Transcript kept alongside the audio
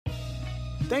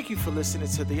Thank you for listening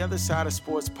to the Other Side of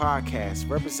Sports podcast,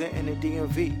 representing the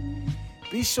DMV.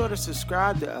 Be sure to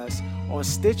subscribe to us on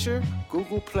Stitcher,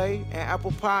 Google Play, and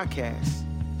Apple Podcasts.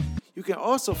 You can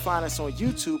also find us on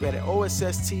YouTube at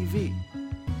OSS TV.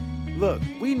 Look,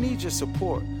 we need your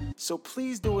support, so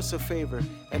please do us a favor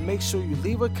and make sure you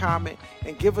leave a comment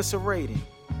and give us a rating.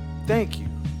 Thank you.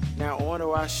 Now on to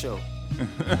our show.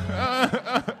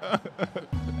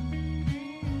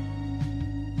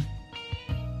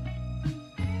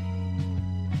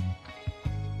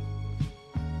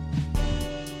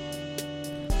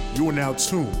 You are now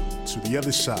tuned to The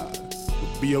Other Side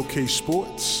with BOK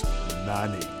Sports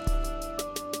 98.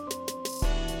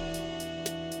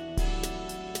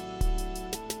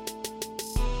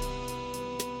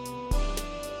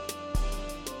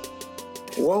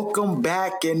 Welcome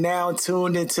back and now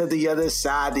tuned into The Other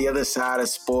Side of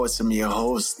Sports. I'm your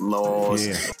host,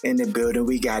 Laws. In the building,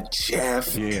 we got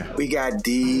Jeff. We got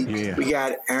D. We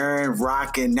got Aaron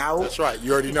rocking out. That's right.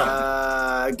 You already know.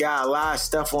 Got a lot of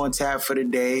stuff on tap for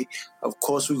today. Of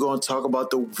course, we're going to talk about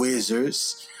the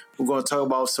Wizards. We're going to talk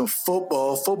about some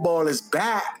football. Football is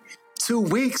back. 2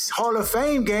 weeks, Hall of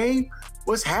Fame game.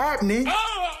 What's happening?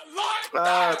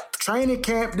 Training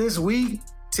camp this week.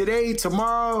 Today,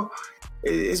 tomorrow.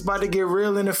 It's about to get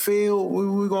real in the field.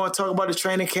 We're going to talk about the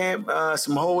training camp,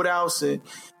 some holdouts, and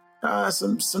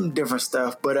some different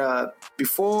stuff. But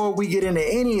before we get into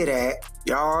any of that,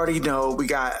 y'all already know we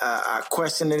got a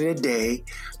question of the day.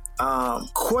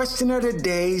 Question of the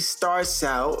day starts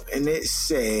out, and it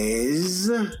says,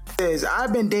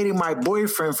 I've been dating my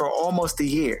boyfriend for almost a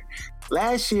year.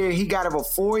 Last year, he got out of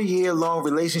a 4-year-long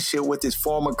relationship with his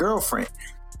former girlfriend.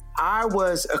 I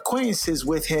was acquaintances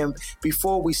with him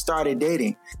before we started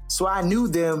dating, so I knew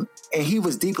them and he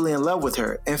was deeply in love with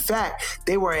her. In fact,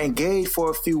 they were engaged for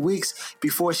a few weeks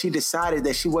before she decided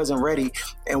that she wasn't ready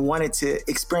and wanted to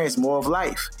experience more of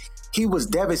life. He was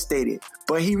devastated,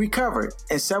 but he recovered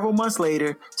and several months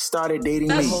later started dating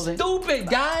me. That's stupid,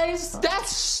 guys.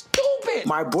 That's stupid.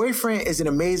 My boyfriend is an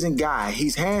amazing guy.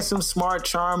 He's handsome, smart,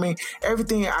 charming,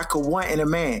 everything I could want in a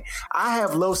man. I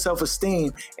have low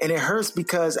self-esteem, and it hurts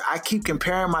because I keep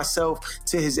comparing myself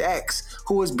to his ex,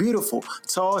 who is beautiful,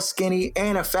 tall, skinny,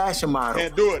 and a fashion model.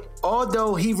 Can't do it.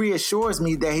 Although he reassures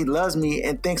me that he loves me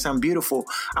and thinks I'm beautiful,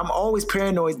 I'm always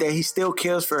paranoid that he still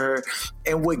cares for her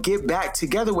and would get back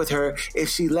together with her if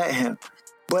she let him.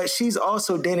 But she's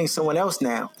also dating someone else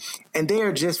now, and they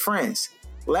are just friends.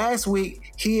 Last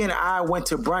week, he and I went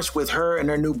to brunch with her and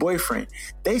her new boyfriend.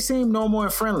 They seemed normal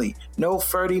and friendly, no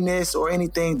flirtiness or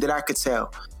anything that I could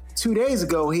tell. 2 days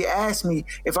ago, he asked me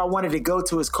if I wanted to go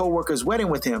to his coworker's wedding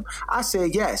with him. I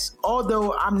said yes.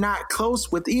 Although I'm not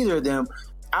close with either of them,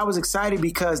 I was excited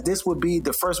because this would be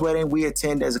the first wedding we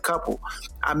attend as a couple.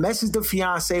 I messaged the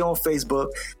fiance on Facebook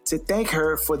to thank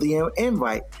her for the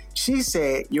invite. She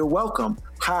said, "You're welcome.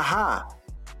 Ha ha.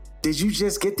 Did you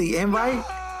just get the invite?"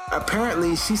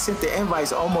 Apparently, she sent the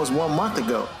invites almost 1 month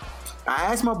ago.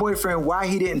 I asked my boyfriend why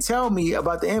he didn't tell me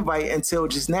about the invite until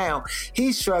just now.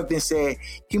 He shrugged and said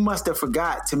he must have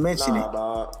forgot to mention it.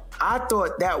 I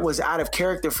thought that was out of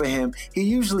character for him. He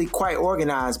usually quite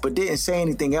organized, but didn't say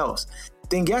anything else.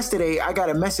 Then yesterday, I got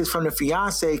a message from the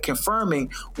fiance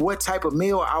confirming what type of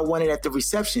meal I wanted at the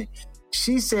reception.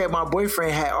 She said my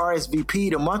boyfriend had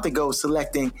RSVP'd a month ago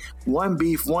selecting 1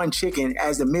 beef, 1 chicken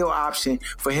as the meal option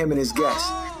for him and his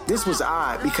guests. This was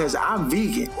odd because I'm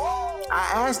vegan.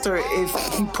 I asked her if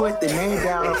he put the name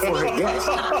down for her guests.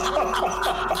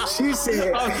 She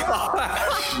said,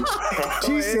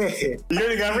 you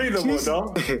ain't got reasonable,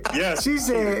 though. Yes.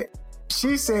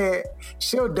 She said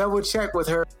she'll double check with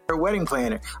her wedding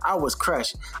planner. I was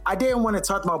crushed. I didn't want to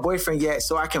talk to my boyfriend yet,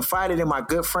 so I confided in my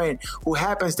good friend who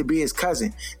happens to be his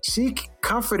cousin. She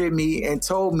comforted me and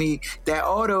told me that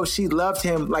although she loved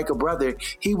him like a brother,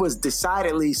 he was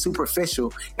decidedly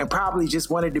superficial and probably just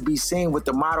wanted to be seen with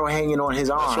the model hanging on his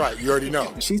arm. That's right. You already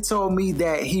know. She told me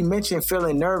that he mentioned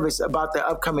feeling nervous about the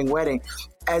upcoming wedding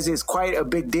as it's quite a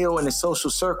big deal in the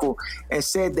social circle, and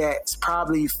said that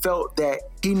probably felt that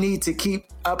he need to keep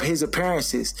up his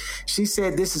appearances. She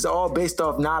said this is all based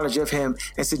off knowledge of him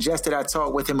and suggested I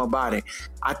talk with him about it.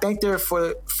 I thanked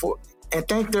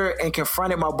her and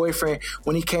confronted my boyfriend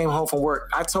when he came home from work.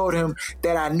 I told him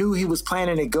that I knew he was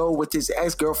planning to go with his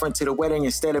ex-girlfriend to the wedding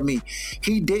instead of me.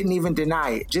 He didn't even deny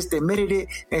it, just admitted it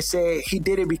and said he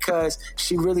did it because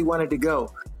she really wanted to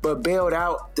go, but bailed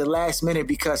out the last minute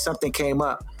because something came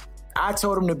up. I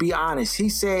told him to be honest. He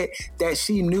said that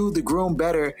she knew the groom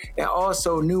better and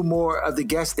also knew more of the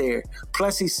guests there.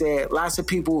 Plus, he said lots of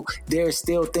people there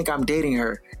still think I'm dating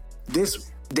her.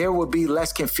 This there would be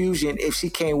less confusion if she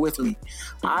came with me.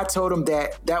 I told him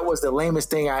that was the lamest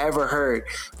thing I ever heard.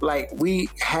 Like, we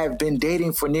have been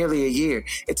dating for nearly a year.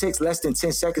 It takes less than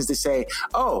 10 seconds to say,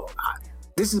 oh,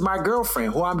 this is my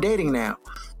girlfriend who I'm dating now.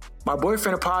 My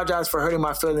boyfriend apologized for hurting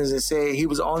my feelings and said he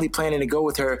was only planning to go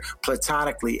with her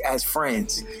platonically as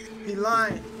friends. He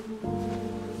lying.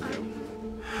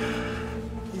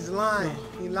 He's lying.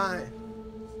 He lying.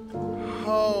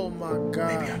 Oh my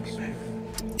gosh.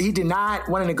 He denied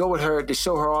wanting to go with her to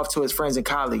show her off to his friends and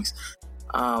colleagues.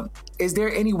 Is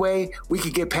there any way we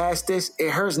could get past this?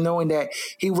 It hurts knowing that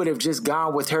he would have just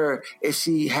gone with her if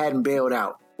she hadn't bailed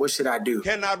out. What should I do?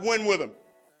 Cannot win with him.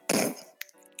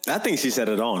 I think she said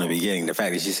it all in the beginning. The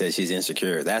fact that she said she's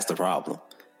insecure, that's the problem.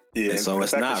 Yeah, and so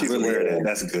it's not really.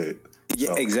 That's good. Yeah,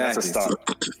 so exactly. That's a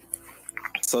start.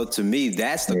 So to me,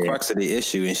 that's the crux of the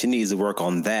issue, and she needs to work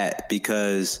on that,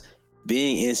 because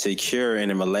being insecure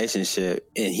in a relationship,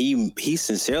 and he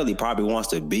sincerely probably wants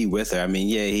to be with her. I mean,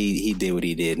 yeah, he did what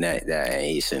he did, and that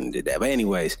he shouldn't have did that. But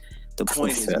anyways, the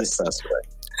point is suspect.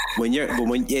 When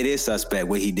it is suspect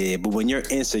what he did, but when you're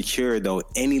insecure though,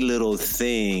 any little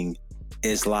thing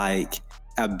is like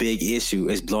a big issue.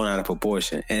 It's blown out of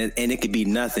proportion, and it could be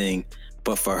nothing,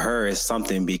 but for her, it's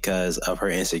something because of her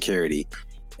insecurity.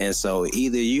 And so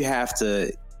either you have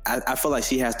to, I feel like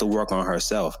she has to work on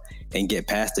herself and get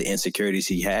past the insecurities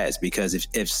he has, because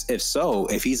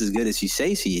if he's as good as she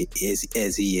says he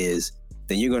is,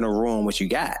 then you're going to ruin what you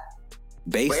got.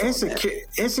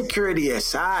 Insecurity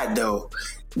aside, though,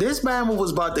 this man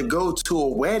was about to go to a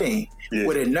wedding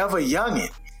with another youngin'.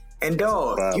 And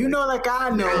dog, you know, like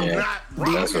I know,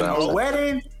 a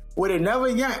wedding with another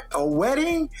a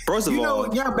wedding. First of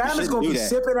all, young Bama's gonna be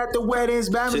sipping at the weddings.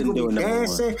 Bama's gonna be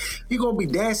dancing. You gonna be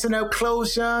dancing up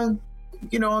close, young.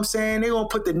 You know what I'm saying? They gonna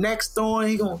put the next on.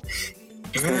 He gonna.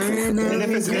 And if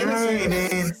it's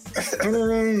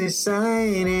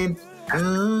shining.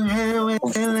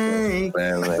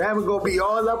 Bama gonna be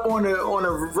all up on a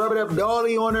rub it up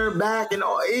dolly on her back, and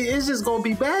all. It's just gonna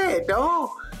be bad, dog.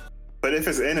 But if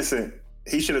it's innocent,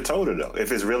 he should have told her though.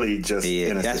 If it's really just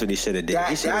innocent, that's what he should have did.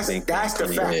 That's the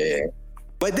fact. Yeah.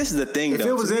 But this is the thing, if though. If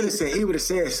it was innocent, he would have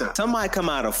said something. Somebody come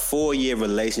out of 4-year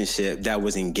relationship that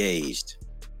was engaged,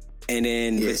 and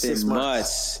then within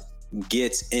months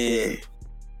gets in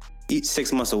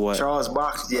 6 months or what? Charles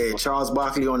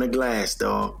Barkley on the glass,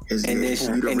 dog.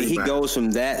 And he goes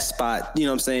from that spot, you know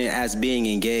what I'm saying, as being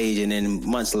engaged, and then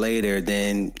months later,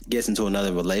 then gets into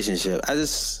another relationship. I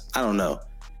don't know.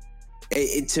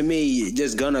 To me,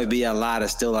 there's gonna be a lot of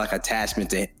still like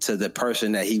attachment to the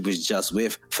person that he was just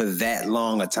with for that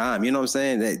long a time. You know what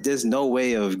I'm saying? There's no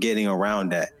way of getting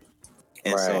around that.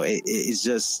 And so it's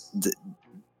just,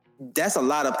 that's a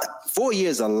lot of, 4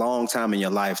 years is a long time in your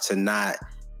life to not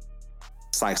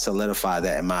like solidify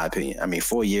that, in my opinion. I mean,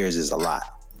 4 years is a lot.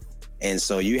 And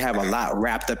so you have a lot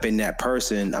wrapped up in that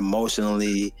person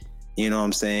emotionally, you know what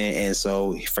I'm saying? And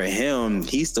so for him,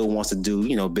 he still wants to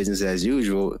do, business as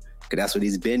usual. That's what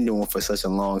he's been doing for such a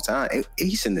long time.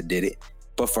 He shouldn't have did it.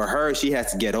 But for her, she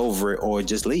has to get over it or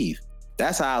just leave.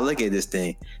 That's how I look at this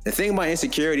thing. The thing about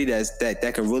insecurity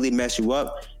that can really mess you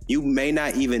up, you may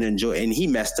not even enjoy, and he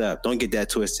messed up, don't get that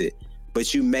twisted,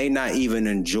 but you may not even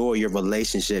enjoy your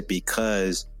relationship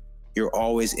because you're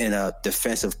always in a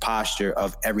defensive posture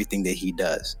of everything that he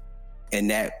does. And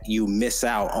that you miss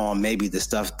out on maybe the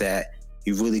stuff that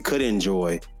you really could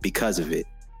enjoy because of it.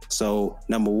 So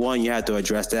number one, you have to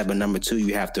address that, but number two,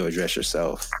 you have to address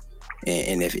yourself.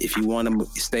 And if you want to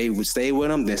stay with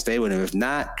him, then stay with him. If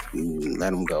not,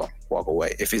 let him go, walk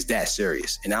away. If it's that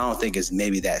serious, and I don't think it's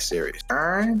maybe that serious. All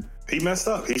right. He messed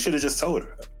up. He should have just told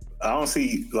her. I don't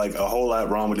see like a whole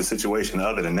lot wrong with the situation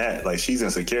other than that. Like, she's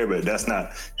insecure, but that's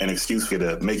not an excuse for you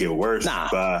to make it worse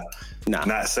by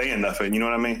not saying nothing. You know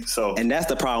what I mean? So, and that's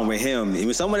the problem with him.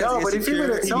 When someone that's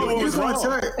insecure, he knew he was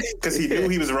wrong because he knew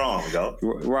he was wrong, though.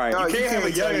 Right? You can't have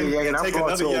a youngin' take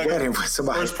another youngin'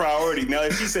 first priority. Now,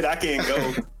 if she said I can't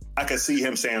go, I could see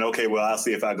him saying, "Okay, well, I'll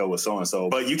see if I go with so and so."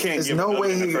 But you can't give no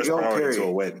way he first priority to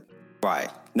a wedding,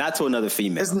 right? Not to another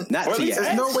female.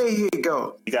 There's no way he'd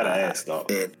go. You gotta ask, though.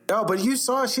 No, but you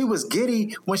saw she was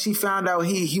giddy when she found out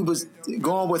he was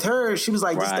going with her. She was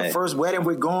like, "This is the first wedding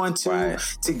we're going to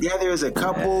together as a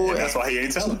couple." And that's why he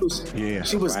ain't telling.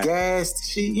 She was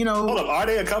gassed. Hold up, are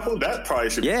they a couple? That probably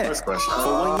should be the first question. For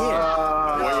 1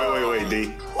 year. Wait,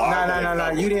 D.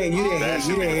 No. You didn't hear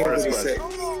what he said.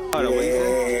 Hold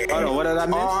on. What did I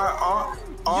miss?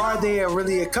 Are they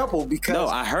really a couple? Because no,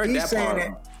 I heard that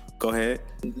part. Go ahead.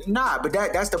 Nah, but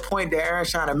that's the point that Aaron's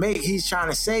trying to make. He's trying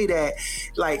to say that,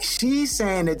 like, she's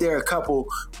saying that they're a couple,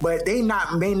 but they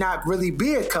may not really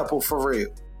be a couple for real.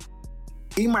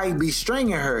 he might be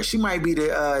stringing her. She might be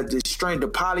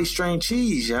the poly string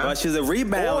cheese, yeah. But she's a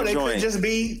rebound Or they joint. could just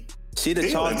be. She the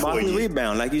Charles Barkley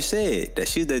rebound, like you said. That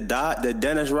she's the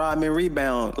Dennis Rodman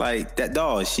rebound, like that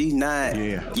dog. She's not.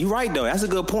 Yeah. You right though. That's a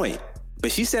good point.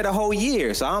 But she said a whole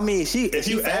year, so I mean, she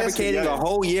fabricating a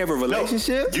whole year of a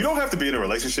relationship. No, you don't have to be in a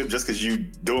relationship just because you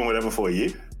doing whatever for a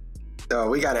year. Oh,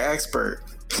 we got an expert.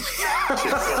 We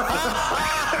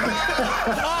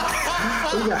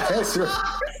got an expert.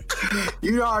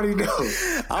 You already know.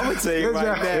 I'm gonna tell you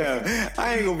right now.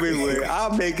 I ain't gonna be with.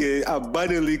 I'll make it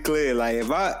abundantly clear. Like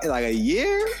if I like a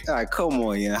year, like come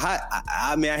on, yeah.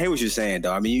 I mean, I hear what you're saying,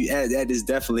 though. I mean, that is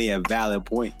definitely a valid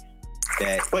point.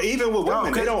 But even with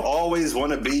women, they don't always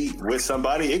want to be with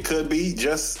somebody. It could be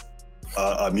just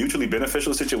a mutually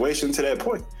beneficial situation to that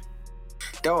point.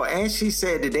 No, and she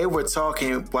said that they were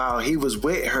talking while he was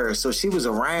with her, so she was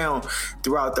around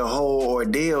throughout the whole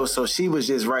ordeal. So she was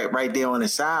just right there on the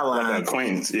sideline, like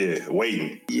acquaintance,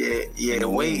 waiting. Yeah, the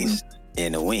waiting.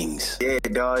 In the wings. Yeah,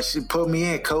 dog. She put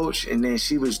me in, coach, and then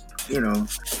she was,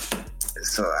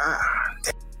 So,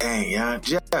 dang, y'all.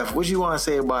 Jeff, what you want to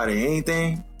say about it?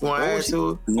 Anything you want to add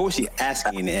to it? What was she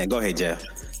asking in the end? Go ahead, Jeff.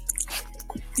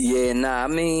 Yeah, I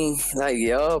mean, like,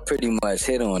 y'all pretty much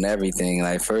hit on everything.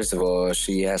 Like, first of all,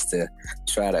 she has to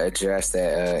try to address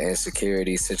that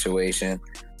insecurity situation,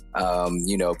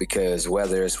 because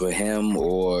whether it's with him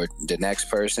or the next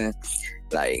person,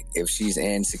 like, if she's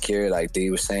insecure, like they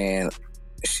were saying,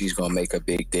 she's going to make a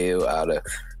big deal out of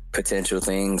potential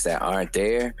things that aren't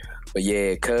there. But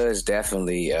yeah, cuz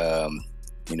definitely,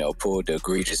 pulled the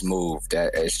egregious move.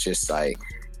 That it's just like,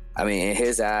 I mean, in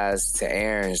his eyes, to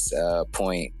Aaron's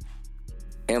point,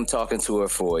 him talking to her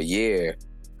for a year,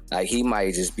 like he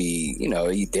might just be,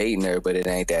 he dating her, but it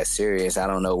ain't that serious. I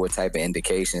don't know what type of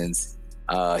indications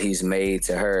he's made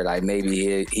to her. Like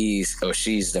maybe he's or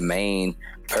she's the main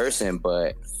person,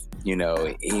 but he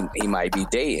might be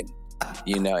dating,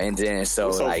 and then so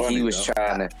like funny, he was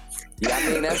trying to. Yeah,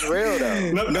 I mean that's real though.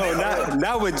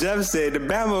 Not what Jeff said. The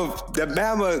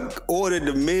Bama ordered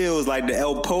the meals like the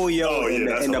El Pollo and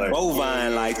the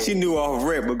bovine. Like she knew off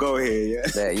rip. But go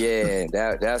ahead.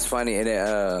 That's funny. And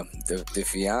then the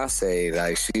fiance,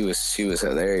 like she was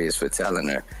hilarious for telling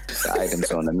her the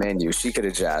items on the menu. She could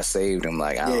have just saved them.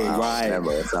 Like I don't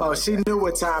remember. Oh, she knew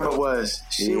what time it was.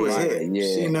 She was hit.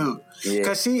 Yeah. She knew.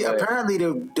 Because she apparently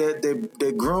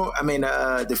the groom,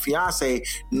 the fiance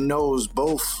knows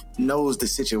the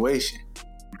situation.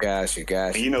 Gotcha. And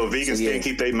vegans can't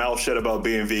keep their mouth shut about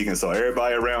being vegan, so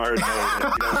everybody around her knows.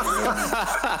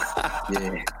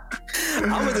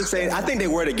 I was just saying, I think they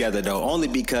were together though, only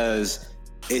because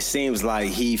it seems like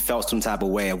he felt some type of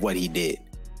way of what he did.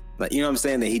 Like, you know what I'm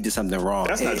saying? That he did something wrong.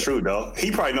 That's not true though.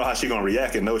 He probably know how she gonna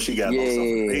react and know she got low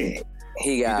self-esteem.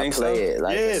 He got to play it.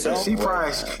 Like so she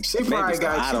probably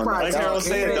got. Like Harold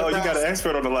said, though, you got an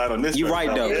expert on the line on this. You're right,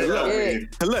 though.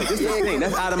 Look, this is the thing.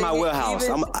 That's out of my wheelhouse.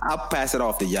 I'll pass it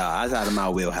off to y'all. That's out of my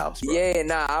wheelhouse. Bro.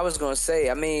 Yeah, I was gonna say.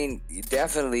 I mean,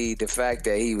 definitely the fact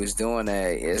that he was doing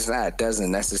that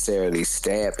doesn't necessarily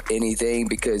stamp anything,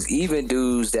 because even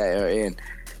dudes that are in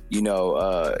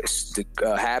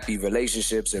happy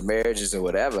relationships or marriages or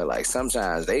whatever, like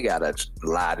sometimes they gotta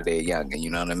lie to their youngin', you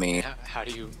know what I mean? How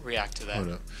do you react to that?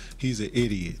 Hold up. He's an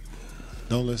idiot.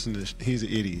 Don't listen to he's an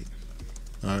idiot.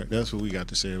 All right, that's what we got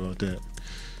to say about that.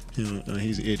 He's an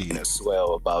idiot.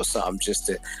 Swell about something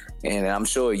and I'm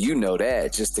sure you know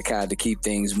that, just to kind of keep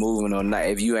things moving on.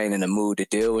 If you ain't in the mood to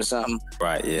deal with something,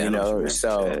 right? Yeah,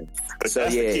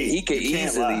 he could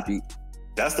easily be.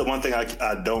 That's the one thing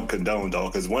I don't condone, though,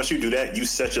 because once you do that, you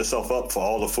set yourself up for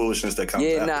all the foolishness that comes.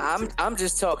 Yeah, I'm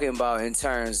just talking about in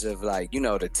terms of like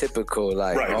the typical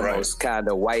almost kind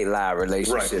of white lie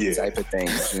relationship type of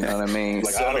things. You know what I mean?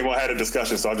 Like I don't even want to have a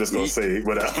discussion, so I'm just gonna say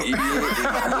whatever. You know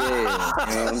what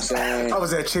I'm saying? I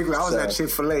was at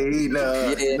Chick-fil-A eating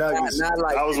nuggets. Not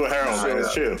like I was with Harold, man.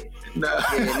 Chill.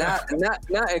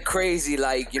 Not crazy,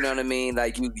 like, you know what I mean?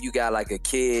 Like you got like a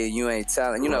kid, you ain't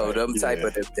telling, them type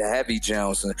of the heavy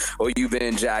Jones, or you've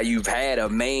had a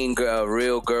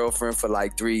real girlfriend for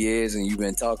like 3 years and you've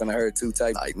been talking to her too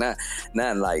type, like not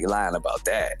like lying about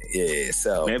that. Yeah,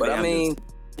 so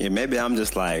maybe I'm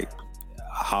just like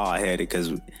hard-headed,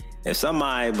 because if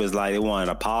somebody was like they want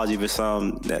an apology for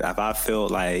something, that if I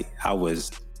felt like I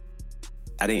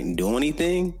didn't do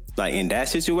anything, like in that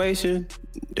situation,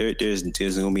 there's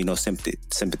gonna be no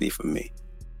sympathy from me.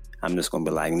 I'm just gonna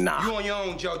be like, nah. You on your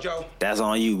own, JoJo. That's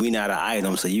on you. We not an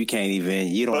item, so you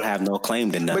don't have no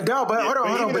claim to nothing. But hold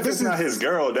on. But this is not his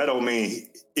girl. That don't mean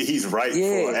he's right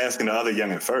for asking the other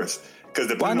youngin' first. Because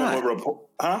depending on what report,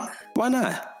 Why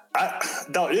not?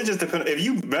 It just depends. If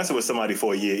you messing with somebody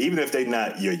for a year, even if they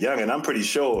not your young, and I'm pretty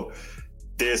sure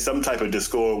there's some type of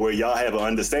discord where y'all have an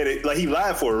understanding. Like he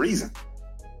lied for a reason.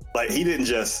 Like he didn't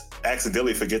just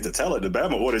accidentally forget to tell her. The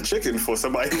Bama ordered chicken for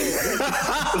somebody. Like,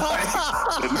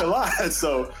 lied.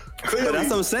 So clearly, but that's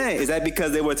what I'm saying. Is that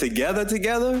because they were together?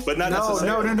 But not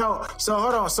necessarily. No. So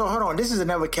hold on. This is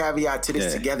another caveat to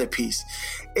this together piece.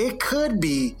 It could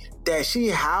be that she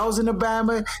housing the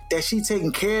Bama, that she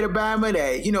taking care of the Bama,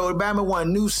 that, you know, the Bama want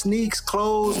new sneaks,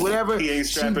 clothes, whatever. He ain't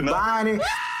strapping she buying it.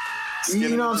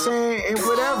 You know what I'm saying? And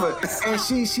whatever. And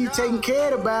she taking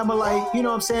care of the Bama like, you know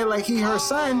what I'm saying, like he her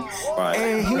son. Right.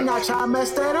 And he not trying to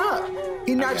mess that up.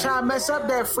 He not trying to mess up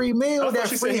that free meal, that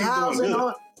free housing.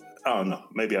 I don't know.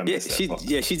 Maybe I missed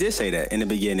that. She did say that in the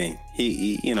beginning.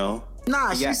 He you know.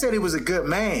 Nah, she said he was a good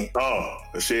man. Oh,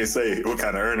 she didn't say what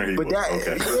kind of earner he was.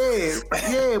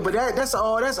 But that's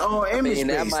all image based.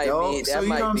 That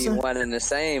might be one and the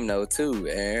same though too,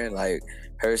 Aaron. Like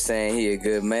her saying he a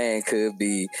good man could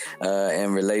be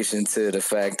in relation to the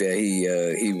fact that he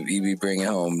be bringing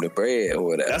home the bread or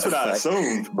whatever. That's what I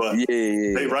assumed, but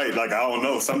they right. Like I don't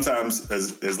know. Sometimes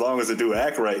as long as the dude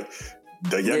act right,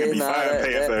 the youngin be fine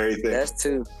paying for everything.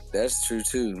 That's true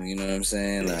too. You know what I'm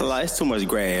saying? Like it's too much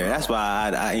gray hair. That's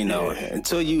why I you know,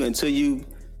 until you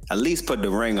at least put the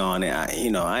ring on it. I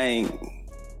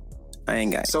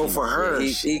ain't got. So for her,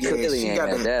 he clearly ain't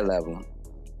at that level.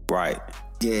 Right.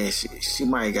 Yeah, she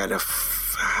might got I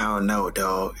don't know,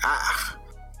 dog. I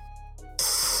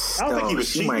don't think he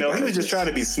was cheating. No, he was just trying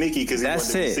to be sneaky because he wanted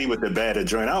to see what the bad had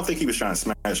joined. I don't think he was trying to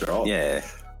smash her off. Yeah.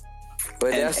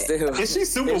 But that's still. Is she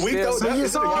super weak though?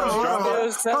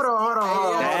 Hold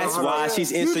on. That's why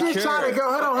she's insecure. You just trying to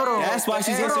go. Hold on. That's why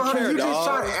she's insecure,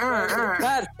 dog.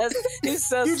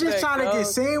 You just trying to get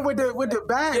seen with the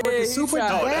bag, with the super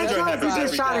bag. You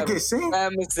just trying to get seen.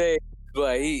 I'm gonna say.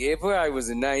 But it probably was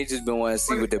a night. He just been wanting to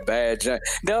see with the bad junk.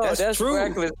 No, that's true.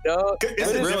 Reckless, dog.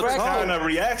 It's a different kind of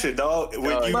reaction, dog.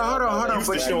 When you hold on.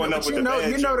 But showing up with the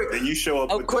bad junk, and you show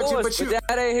up. Of course, but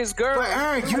that ain't his girl. But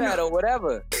Aaron, you know, or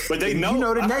whatever. But they know. You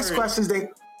know the next questions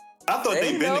I thought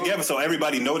they'd been together, so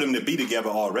everybody know them to be together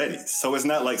already. So it's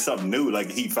not like something new. Like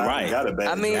he finally got a bad.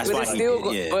 I mean, but it's still.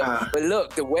 But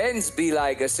look, the weddings be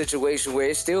like a situation where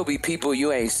it still be people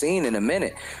you ain't seen in a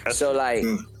minute. So like.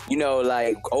 You know,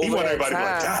 like over he want that everybody time,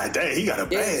 like, God dang, he got a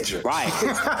badger. Right.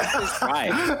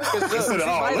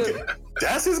 Look,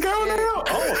 that's his girl now?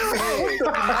 Oh.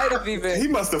 Might have even. He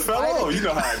must have fell off. You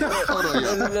know how it goes.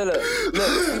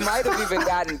 Look, he might have even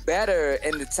gotten better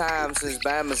in the time since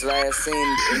Bama's last seen,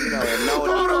 you know, and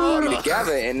known them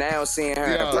together, and now seeing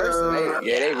her in person.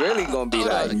 They really gonna be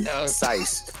like,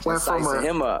 sizing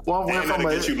him up. Went from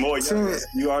get you more.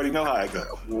 You already know how it goes.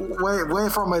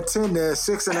 Went from a 10 to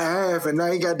 6.5, and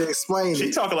now he got to explain.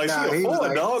 She talking like she a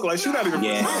 4, dog. Like she not even.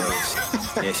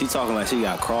 Yeah, she talking like she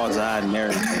got cross-eyed and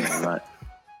everything.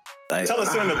 Like, tell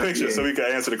us in the picture so we can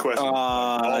answer the question.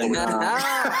 I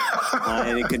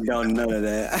didn't condone none of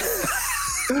that.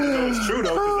 No, it's true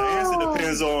though, because the answer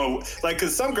depends on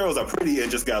because some girls are pretty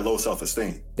and just got low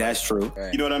self-esteem. That's true.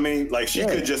 You know what I mean? Like she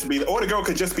could just be, or the girl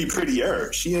could just be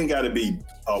prettier. She ain't got to be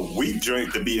a weak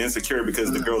drink to be insecure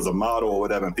because the girl's a model or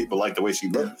whatever, and people like the way she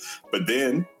looks. But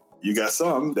then you got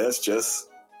some that's just,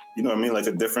 you know what I mean, like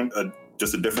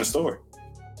just a different story.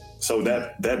 So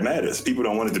that matters. People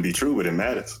don't want it to be true, but it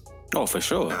matters. Oh, for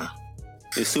sure.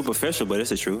 It's superficial, but it's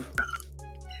the truth.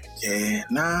 Yeah,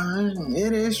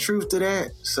 it is truth to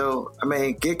that. So, I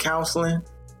mean, get counseling,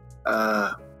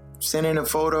 send in a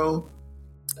photo.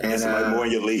 And somebody more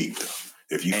in your league.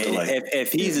 If you feel like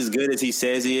if he's as good as he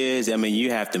says he is, I mean,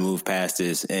 you have to move past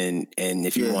this. And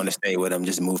if you want to stay with him,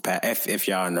 just move past. If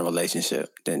y'all in a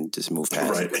relationship, then just move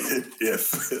past. Right.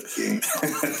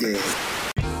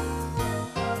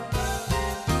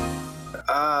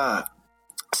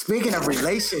 Speaking of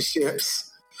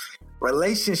relationships,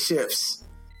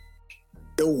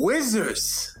 the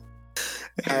Wizards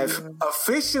have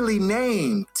officially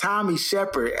named Tommy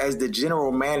Shepard as the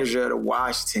general manager of the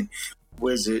Washington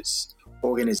Wizards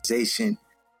organization,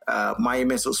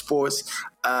 Monumental Sports.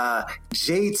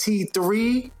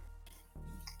 JT3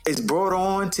 is brought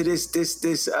on to this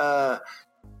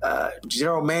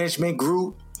general management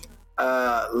group,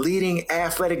 leading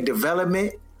athletic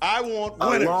development. I want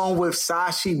winners. Along with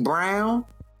Sashi Brown,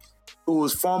 who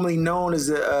was formerly known as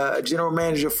a general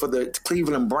manager for the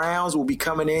Cleveland Browns, will be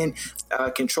coming in,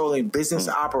 controlling business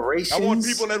operations. I want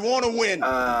people that want to win.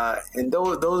 And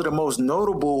those are the most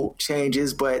notable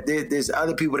changes, but there's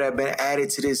other people that have been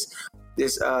added to this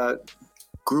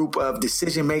group of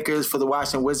decision makers for the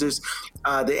Washington Wizards.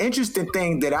 The interesting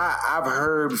thing that I've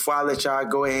heard, before I let y'all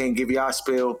go ahead and give y'all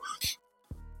spill,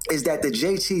 is that the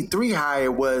JT3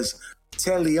 hire was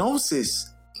Ted Leonsis'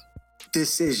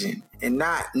 decision and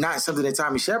not something that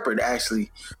Tommy Shepard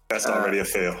actually. That's already a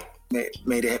fail.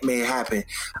 Made it happen.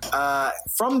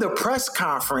 From the press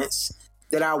conference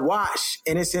that I watched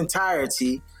in its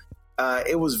entirety,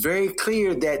 it was very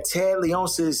clear that Ted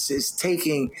Leonsis is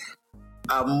taking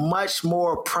a much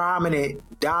more prominent,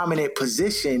 dominant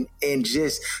position in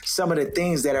just some of the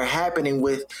things that are happening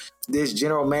with this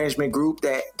general management group,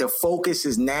 that the focus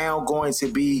is now going to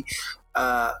be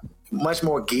much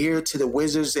more geared to the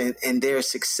Wizards and their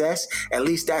success. At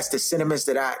least that's the sentiments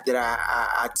that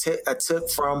I took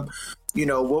from,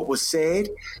 what was said.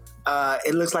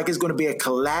 It looks like it's going to be a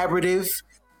collaborative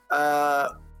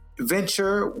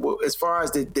venture as far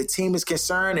as the team is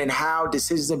concerned and how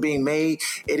decisions are being made.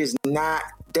 It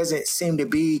doesn't seem to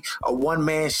be a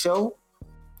one-man show.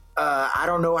 I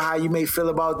don't know how you may feel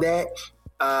about that.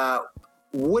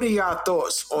 What are y'all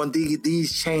thoughts on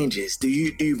these changes? Do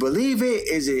you believe it?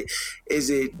 Is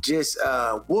it just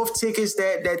wolf tickets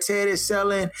that Ted is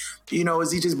selling?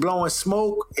 Is he just blowing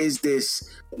smoke?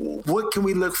 What can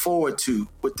we look forward to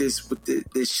with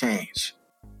this change?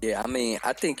 Yeah, I mean,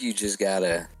 I think you just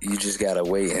gotta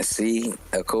wait and see.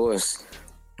 Of course,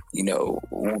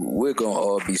 we're gonna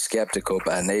all be skeptical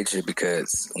by nature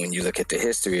because when you look at the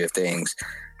history of things,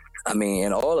 I mean,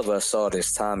 and all of us saw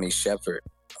this Tommy Shepard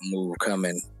move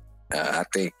coming. I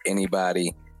think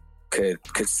anybody could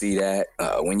see that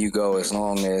when you go as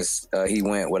long as he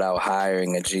went without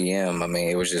hiring a GM. I mean,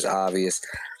 it was just obvious.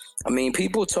 I mean,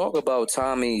 people talk about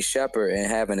Tommy Shepard and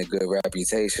having a good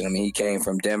reputation. I mean, he came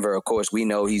from Denver. Of course, we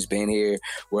know he's been here.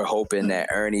 We're hoping that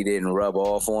Ernie didn't rub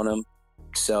off on him.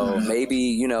 So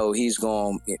maybe, he's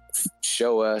going to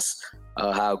show us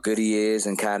how good he is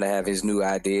and kind of have his new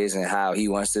ideas and how he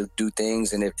wants to do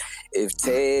things. And if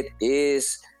Ted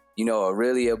is,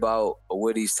 really about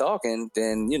what he's talking,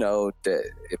 then,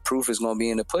 the proof is going to be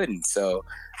in the pudding. So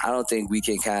I don't think we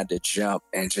can kind of jump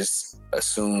and just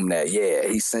assume that,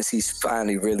 since he's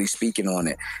finally really speaking on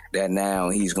it, that now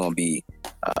he's going to be,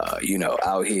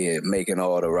 out here making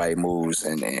all the right moves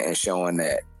and showing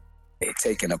that they're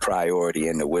taking a priority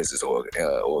in the Wizards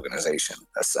organization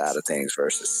side of things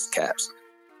versus Caps.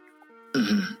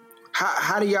 Mm-hmm.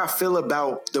 How do y'all feel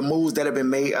about the moves that have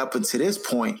been made up until this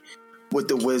point with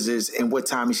the Wizards and what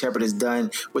Tommy Shepard has done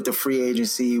with the free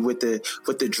agency, with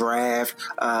the draft?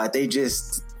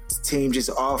 Team just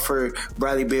offered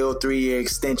Bradley Beal a 3-year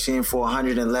extension for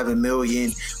 $111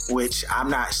 million, which I'm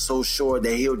not so sure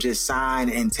that he'll just sign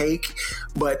and take,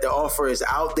 but the offer is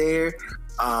out there.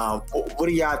 What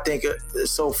do y'all think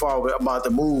so far about the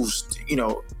moves?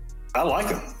 I like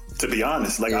him, to be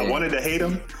honest. Like, I wanted to hate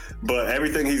him, but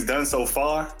everything he's done so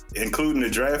far, including the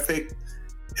draft pick,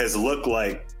 has looked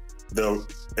like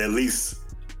at least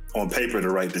on paper, the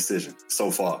right decision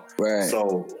so far. Right.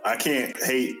 So I can't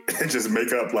hate and just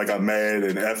make up like I'm mad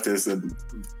and F this. And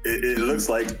it looks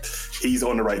like he's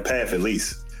on the right path, at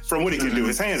least from what he can do.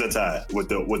 His hands are tied with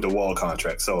the Wall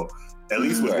contract. So at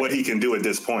least with what he can do at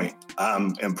this point,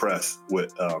 I'm impressed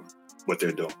with what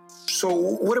they're doing. So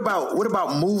what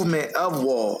about movement of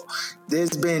Wall?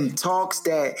 There's been talks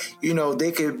that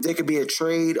they could be a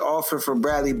trade offer for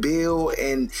Bradley Beal,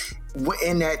 and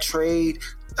in that trade,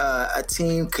 a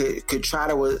team could try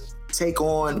to take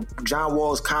on John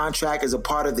Wall's contract as a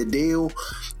part of the deal.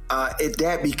 If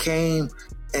that became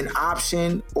an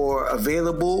option or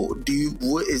available,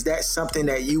 is that something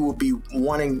that you would be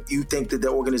wanting? You think that the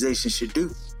organization should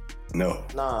do? No.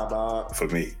 Nah, dog. For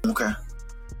me.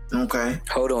 Okay.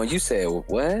 Hold on. You said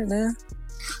what, man?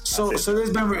 So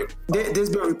there's been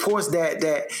reports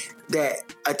that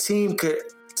a team could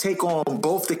take on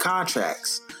both the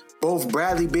contracts, both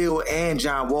Bradley Beal and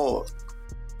John Wall.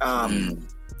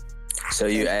 So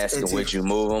you asking, would you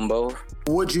move them both?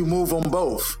 Would you move them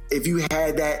both if you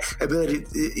had that ability?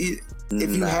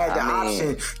 If you had the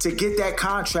option to get that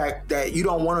contract that you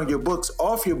don't want on your books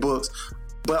off your books,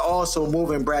 but also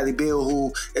moving Bradley Beal,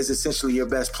 who is essentially your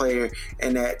best player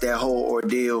in that whole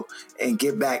ordeal, and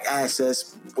get back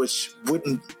assets which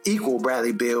wouldn't equal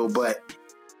Bradley Beal, but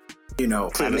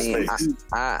correct.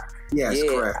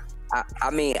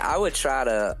 I would try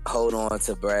to hold on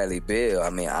to Bradley Beal. I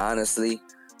mean, honestly,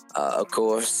 of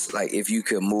course, like if you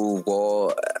could move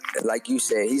Wall, like you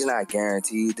said, he's not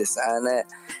guaranteed to sign that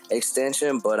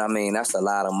extension, but I mean, that's a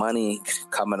lot of money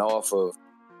coming off of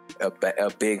a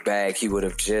big bag he would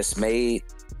have just made.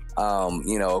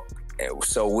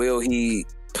 So will he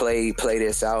play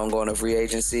this out and go into free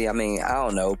agency? I mean, I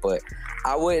don't know, but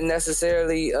I wouldn't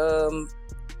necessarily,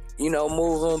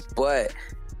 move him. But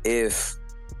if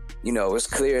it's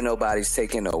clear nobody's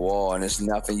taking a Wall, and there's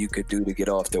nothing you could do to get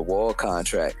off the Wall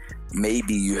contract.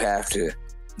 Maybe you have to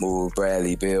move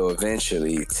Bradley Beal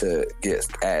eventually to get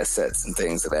assets and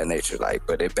things of that nature.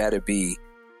 But it better be,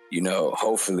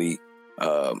 hopefully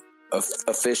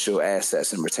official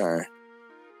assets in return.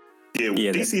 Yeah,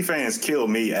 DC fans kill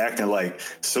me acting like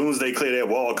as soon as they clear that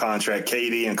Wall contract,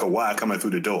 KD and Kawhi coming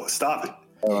through the door. Stop it.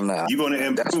 No. You're going to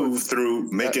improve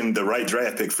through making the right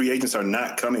draft pick. Free agents are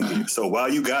not coming here. So while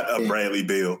you got a Bradley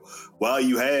Beal, while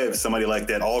you have somebody like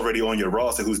that already on your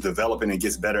roster who's developing and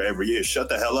gets better every year, shut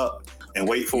the hell up and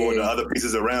wait for the other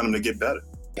pieces around him to get better.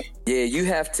 Yeah, you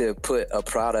have to put a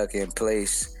product in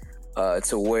place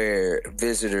to where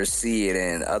visitors see it,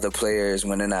 and other players,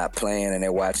 when they're not playing and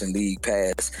they're watching League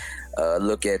Pass,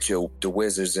 look at the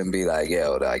Wizards and be like,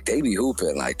 yo, like they be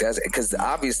hooping. Like that's because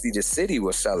obviously the city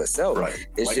will sell itself. Right.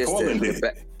 It's like just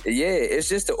it's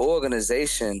just the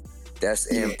organization that's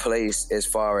in place as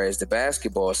far as the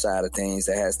basketball side of things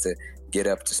that has to get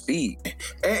up to speed.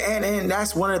 And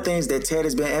that's one of the things that Ted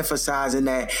has been emphasizing,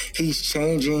 that he's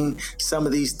changing some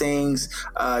of these things,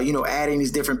 adding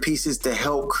these different pieces to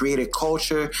help create a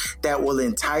culture that will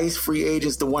entice free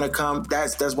agents to want to come.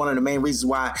 That's one of the main reasons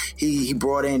why he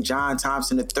brought in John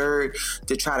Thompson III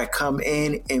to try to come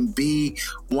in and be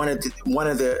one of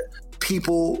the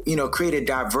people, create a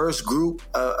diverse group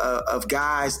of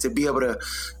guys to be able to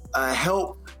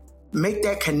help make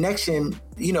that connection,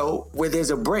 where there's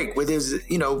a break, where there's,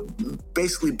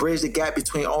 basically bridge the gap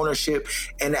between ownership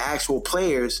and the actual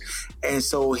players. And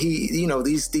so he,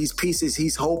 these pieces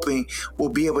he's hoping will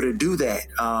be able to do that.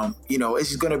 It's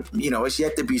just going to, it's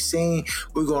yet to be seen.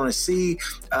 We're going to see.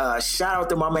 Shout out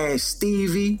to my man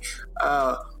Stevie,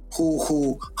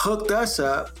 who hooked us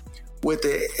up with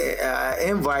the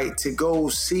invite to go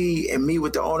see and meet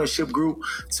with the ownership group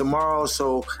tomorrow.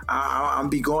 So I'll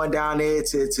be going down there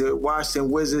to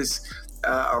Washington Wizards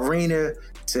arena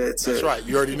to That's right.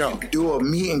 You already know. Do a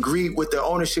meet and greet with the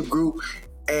ownership group.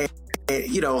 And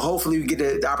hopefully we get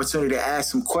the opportunity to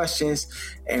ask some questions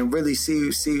and really see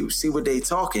what they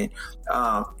talking.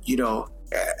 I'm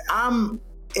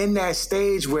in that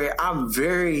stage where I'm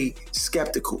very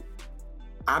skeptical.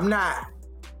 I'm not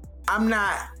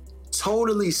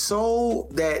totally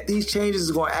sold that these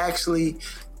changes are going to actually,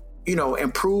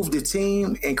 improve the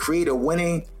team and create a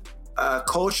winning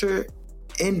culture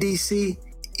in DC,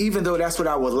 even though that's what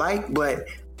I would like. But,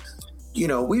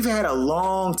 we've had a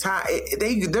long time.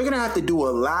 They're going to have to do a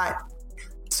lot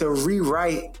to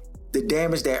rewrite the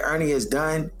damage that Ernie has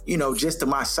done, just to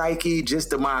my psyche,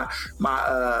 just to my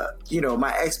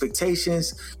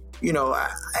expectations.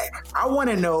 I want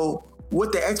to know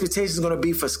what the expectations are going to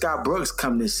be for Scott Brooks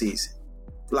come this season.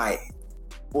 Like,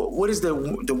 what is the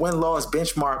win-loss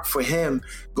benchmark for him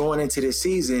going into this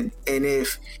season? And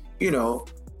if,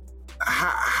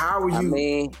 how are you? I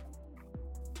mean,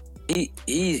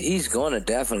 he's going to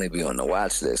definitely be on the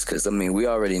watch list because, we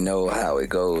already know how it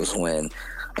goes when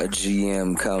a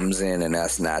GM comes in and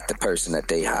that's not the person that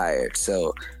they hired.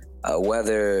 So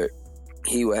whether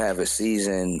he will have a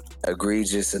season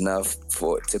egregious enough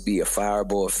to be a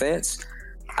fireable offense,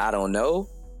 I don't know.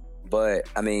 But,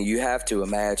 you have to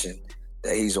imagine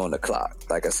that he's on the clock.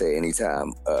 Like I said,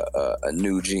 anytime a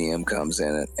new GM comes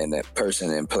in and that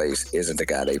person in place isn't the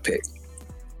guy they picked.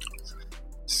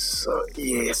 So,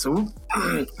 yeah. So,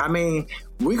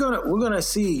 we're gonna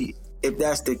see if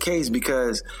that's the case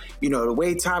because, the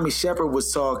way Tommy Shepard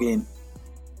was talking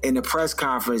in the press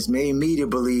conference made me to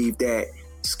believe that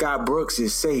Scott Brooks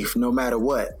is safe no matter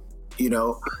what.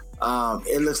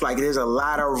 It looks like there's a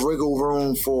lot of wiggle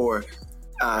room for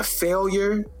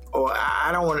failure, or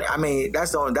I don't want.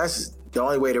 That's the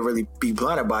only way to really be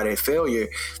blunt about it. Failure,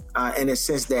 in the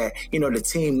sense that the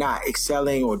team not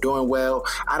excelling or doing well.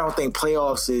 I don't think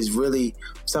playoffs is really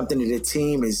something that the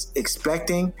team is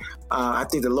expecting. I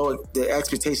think the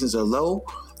expectations are low.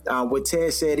 What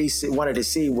Ted said he wanted to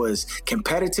see was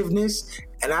competitiveness,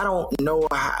 and I don't know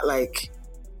how, like.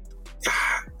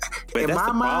 But that's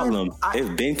the problem.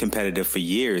 They've been competitive for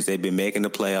years. They've been making the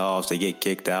playoffs. They get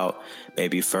kicked out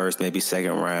maybe first, maybe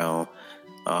second round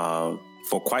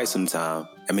for quite some time.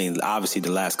 Obviously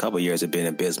the last couple of years have been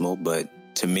abysmal, but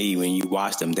to me, when you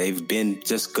watch them, they've been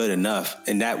just good enough.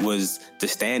 And that was the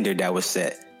standard that was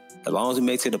set. As long as we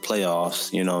make it to the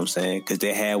playoffs, you know what I'm saying? Because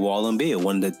they had Wall and Beal.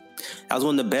 That was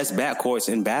one of the best backcourts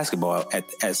in basketball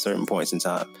at certain points in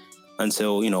time.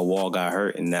 Until, Wall got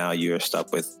hurt, and now you're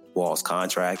stuck with Wall's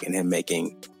contract and him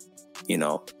making,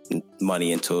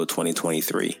 money until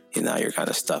 2023. And now you're kind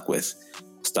of stuck with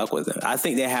him. I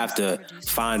think they have to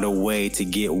find a way to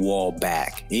get Wall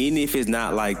back. Even if it's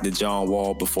not like the John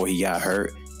Wall before he got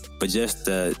hurt, but just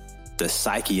to the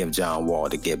psyche of John Wall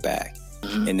to get back.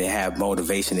 And they have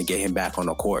motivation to get him back on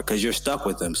the court because you're stuck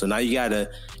with him. So now you kind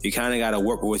of gotta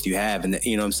work with what you have, and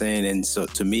you know what I'm saying. And so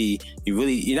to me,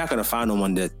 you're not gonna find no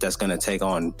one that's gonna take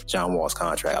on John Wall's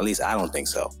contract. At least I don't think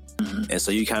so. And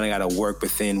so you kind of gotta work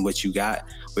within what you got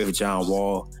with John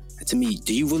Wall. And to me,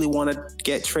 do you really want to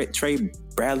get trade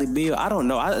Bradley Beal? I don't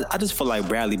know. I just feel like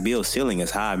Bradley Beal's ceiling is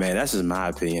high, man. That's just my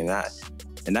opinion.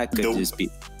 And that could just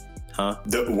be. Huh?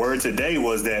 The word today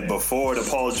was that before the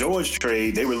Paul George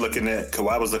trade, they were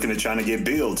Kawhi was looking at trying to get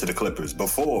Beal to the Clippers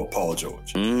before Paul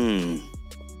George.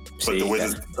 But the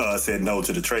Wizards said no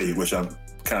to the trade, which I'm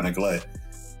kind of glad.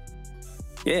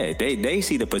 Yeah, they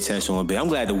see the potential in Beal. I'm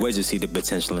glad the Wizards see the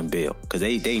potential in Beal because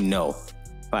they know,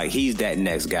 like, he's that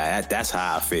next guy. That's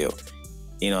how I feel.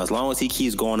 You know, as long as he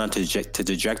keeps going on to the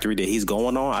trajectory that he's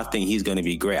going on, I think he's going to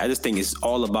be great. I just think it's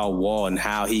all about Wall and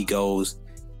how he goes.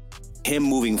 Him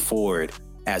moving forward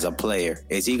as a player,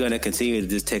 is he going to continue to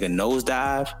just take a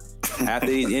nosedive after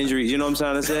these injuries? You know what I'm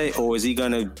trying to say, or is he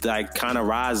going to like kind of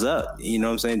rise up? You know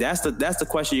what I'm saying? That's the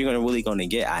question you're really going to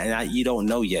get, and you don't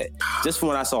know yet. Just from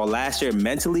what I saw last year,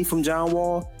 mentally from John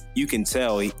Wall, you can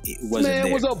tell it wasn't there.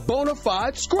 Man was a bona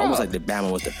fide scrub. Almost like the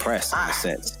Bama was depressed in a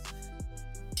sense.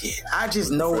 Yeah, I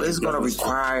just know it's going to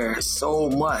require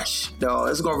so much, though.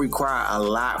 It's going to require a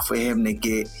lot for him to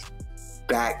get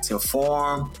back to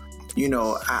form. You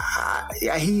know,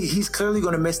 he's clearly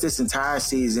going to miss this entire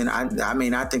season. I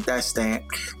mean, I think that's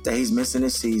stamped that he's missing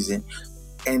this season.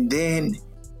 And then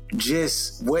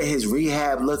just what his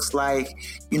rehab looks like,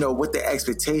 you know, what the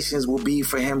expectations will be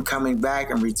for him coming back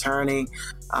and returning,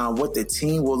 what the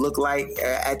team will look like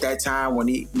at that time when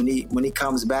he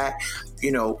comes back.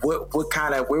 You know, where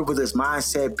will his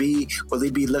mindset be? Will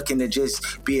he be looking to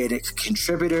just be a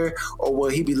contributor, or will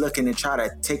he be looking to try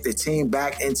to take the team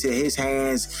back into his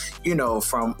hands, you know,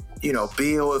 from, you know,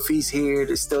 Beal, if he's here,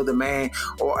 to still the man?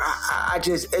 Or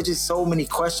it's just so many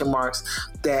question marks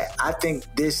that I think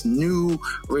this new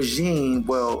regime,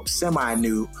 well,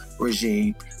 semi-new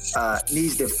regime,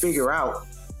 needs to figure out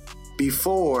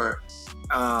before,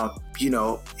 you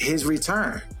know, his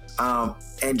return,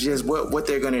 and just what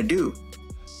they're going to do.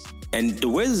 And the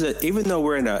Wizards, even though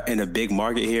we're in a big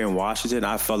market here in Washington,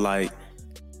 I feel like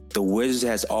the Wizards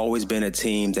has always been a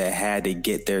team that had to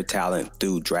get their talent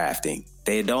through drafting.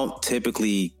 They don't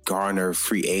typically garner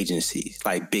free agency,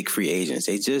 like big free agents.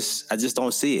 I just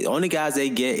don't see it. The only guys they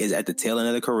get is at the tail end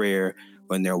of their career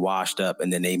when they're washed up,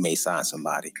 and then they may sign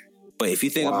somebody. But if you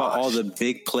think about all the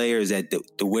big players that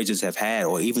the Wizards have had,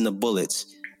 or even the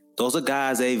Bullets, those are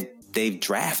guys they've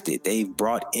drafted, they've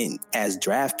brought in as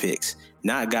draft picks,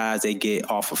 not guys they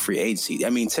get off of free agency. I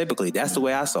mean, typically, that's the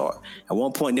way I saw it. At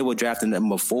one point, they were drafting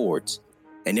them as forwards,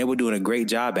 and they were doing a great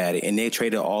job at it, and they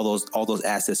traded all those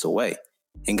assets away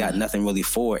and got nothing really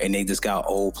for it, and they just got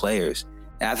old players.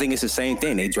 And I think it's the same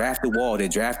thing. They drafted Wall, they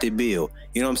drafted Beal.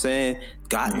 You know what I'm saying?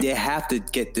 They have to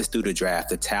get this through the draft,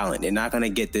 the talent. They're not going to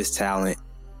get this talent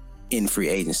in free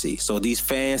agency. So these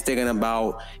fans thinking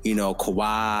about, you know,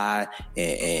 Kawhi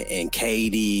and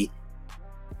KD,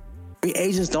 free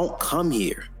agents don't come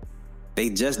here. They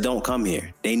just don't come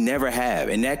here. They never have.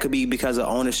 And that could be because of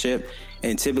ownership.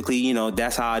 And typically, you know,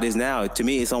 that's how it is now. To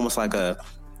me, it's almost like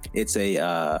it's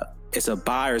a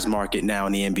buyer's market now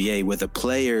in the NBA where the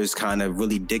players kind of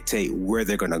really dictate where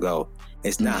they're going to go.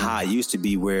 It's not how it used to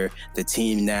be where the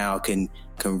team now can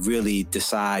really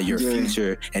decide your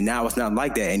future. And now it's not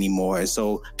like that anymore. And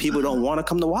so people don't want to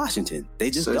come to Washington.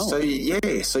 They just don't.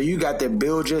 So you got to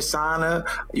build your sauna.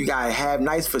 You got to have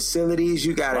nice facilities.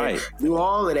 You got to do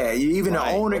all of that. Even the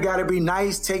owner got to be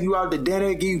nice, take you out to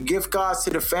dinner, give you gift cards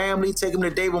to the family, take them to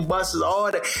Dave & Buster's,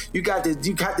 all that. You got to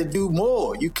do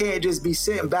more. You can't just be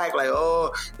sitting back like,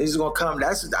 oh, this is going to come.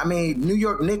 New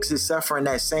York Knicks is suffering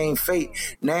that same fate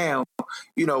now,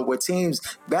 you know, where teams,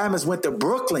 Bama's went to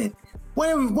Brooklyn.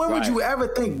 When would you ever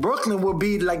think Brooklyn would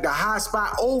be like the high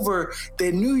spot over the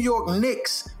New York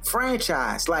Knicks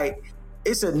franchise? Like,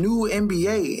 it's a new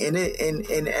NBA,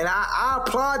 and I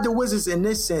applaud the Wizards in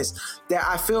this sense that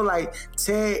I feel like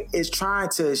Ted is trying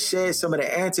to shed some of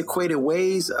the antiquated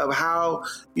ways of how,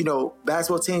 you know,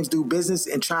 basketball teams do business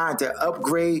and trying to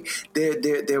upgrade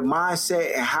their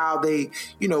mindset and how they,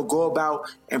 you know, go about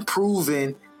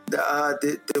improving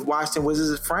the Washington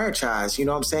Wizards franchise. You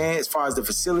know what I'm saying? As far as the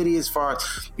facility, as far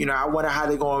as, you know, I wonder how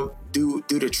they're going to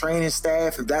do the training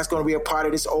staff, if that's going to be a part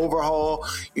of this overhaul.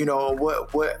 You know,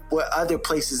 what other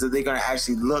places are they going to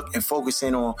actually look and focus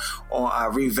in on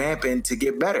revamping to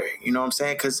get better? You know what I'm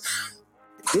saying? Because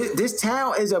this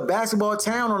town is a basketball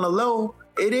town on the low.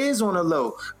 It is on the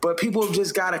low, but people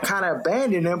just got to kind of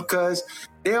abandon them because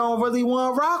they don't really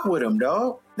want to rock with them,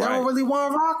 dog. They don't really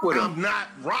want to rock with him. I'm not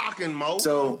rocking, Mo.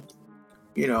 So,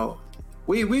 you know,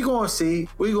 we gonna see.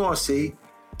 We gonna see.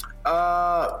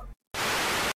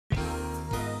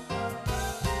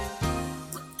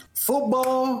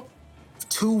 Football,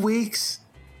 2 weeks.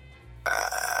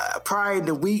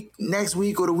 Probably next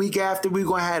week or the week after, we're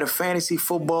gonna have the fantasy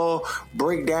football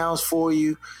breakdowns for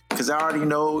you, because I already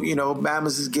know,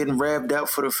 Bama's is getting revved up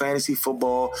for the fantasy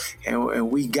football,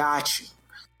 and we got you.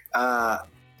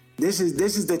 This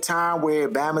is the time where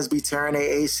Bama's be tearing their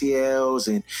ACLs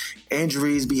and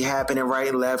injuries be happening right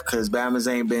and left, because Bama's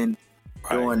ain't been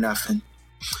doing nothing.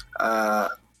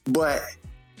 But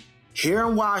here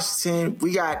in Washington,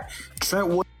 we got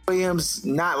Trent Williams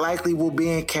not likely will be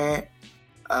in camp.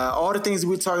 All the things that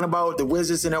we're talking about, the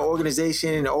Wizards and their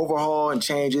organization and the overhaul and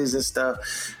changes and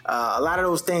stuff, a lot of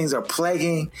those things are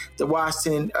plaguing the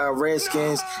Washington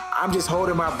Redskins. I'm just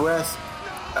holding my breath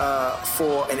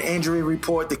for an injury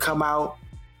report to come out.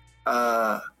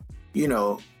 I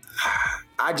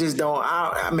just don't.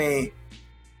 I mean,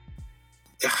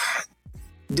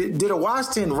 did the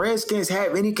Washington Redskins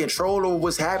have any control over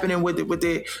what's happening with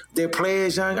their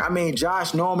players, young? I mean,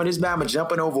 Josh Norman, this man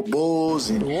jumping over bulls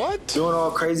and doing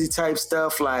all crazy type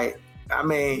stuff. Like, I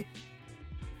mean,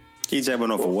 he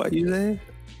jumping over what you said?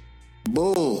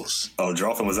 Bulls. Oh,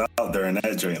 Drawford was out there in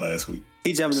that joint last week.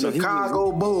 He jumping over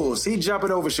Chicago Bulls. He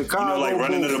jumping over Chicago. Like Bulls,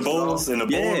 running to the Bulls in the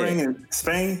bull ring in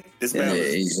Spain. This man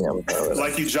was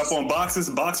like you jump on box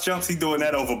jumps. He doing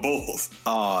that over bulls.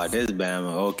 Oh, this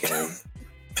Bama. Okay.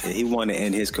 He wanted to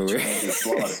end his career. He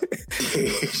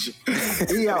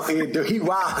out here, dude. He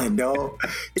wilding, dog.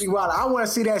 He wilding. I want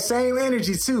to see that same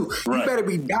energy too. Right. You better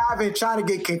be diving, trying to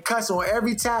get concussed on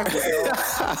every tackle, dog.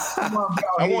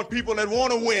 I want people that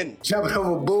want to win. Jumping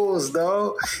over bulls,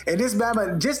 dog. And this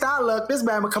Bama, just our luck, this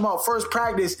Bama come out first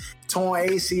practice, torn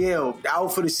ACL,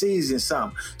 out for the season,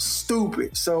 something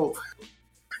stupid. So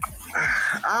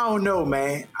I don't know,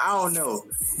 man. I don't know,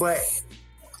 but.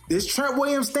 This Trent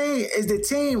Williams thing is the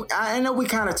team. I know we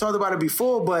kind of talked about it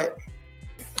before, but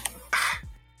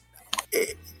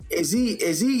is he?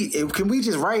 Can we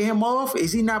just write him off?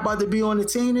 Is he not about to be on the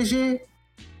team this year?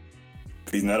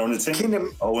 He's not on the team.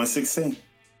 0-16.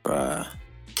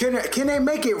 Can they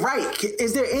make it right?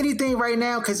 Is there anything right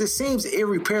now? Because it seems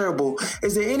irreparable.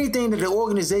 Is there anything that the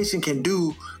organization can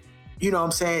do? You know what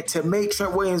I'm saying, to make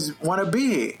Trent Williams want to be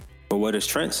here? But what is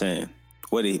Trent saying?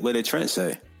 What did Trent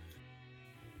say?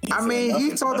 I mean,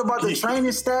 he talked about the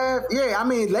training staff. Yeah, I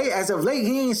mean, as of late,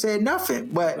 he ain't said nothing.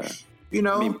 But,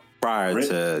 prior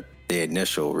to the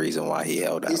initial reason why he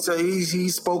held out. So he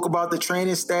spoke about the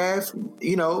training staff,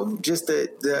 just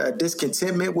the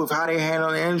discontentment with how they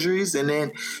handle injuries. And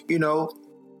then,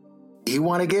 he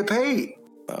want to get paid.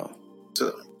 Oh.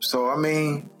 So, I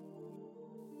mean.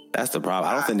 That's the problem.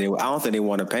 I don't think they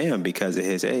want to pay him because of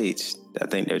his age. I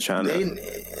think they're trying to,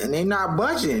 and they're not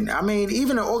budging. I mean,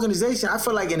 even an organization, I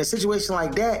feel like in a situation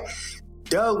like that,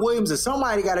 Doug Williams or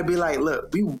somebody got to be like,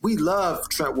 look, we love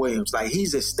Trent Williams. Like,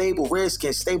 he's a stable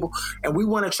Redskin, and we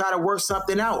want to try to work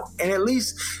something out. And at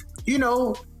least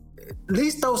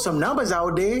throw some numbers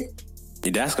out there.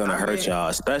 That's going to hurt y'all,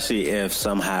 especially if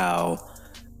somehow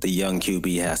the young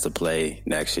QB has to play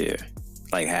next year,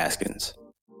 like Haskins.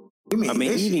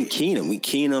 Even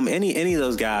Keenum, any of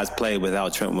those guys play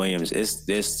without Trent Williams,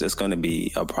 it's going to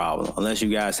be a problem. Unless you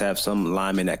guys have some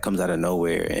lineman that comes out of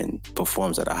nowhere and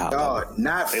performs at a high level.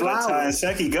 Not they let Ty and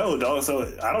Shecky go, dog. So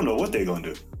I don't know what they're going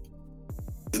to do.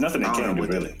 There's nothing they can do,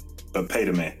 really, but pay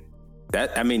the man.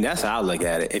 That's how I look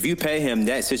at it. If you pay him,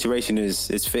 that situation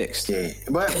is fixed. Yeah,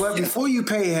 but before you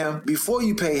pay him,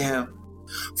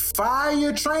 fire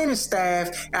your training staff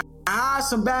and hire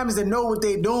some Bama's that know what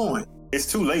they're doing. It's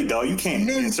too late, dog. You can't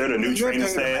insert a new training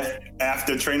staff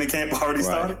after training camp already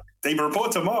started. They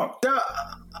report tomorrow. These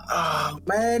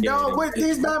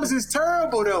Bama's is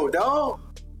terrible, though, dog.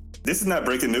 This is not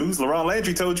breaking news. Laurent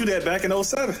Landry told you that back in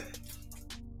 2007.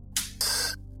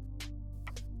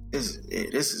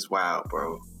 This is wild,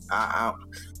 bro.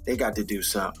 They got to do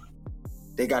something.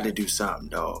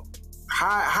 Dog.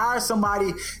 Hire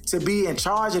somebody to be in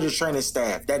charge of the training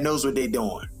staff that knows what they're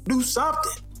doing. Do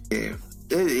something.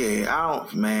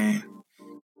 Man.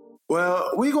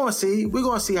 Well, we're going to see. We're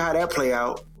going to see how that play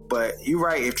out. But you're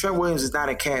right. If Trent Williams is not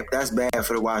in camp, that's bad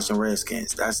for the Washington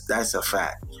Redskins. That's a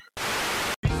fact.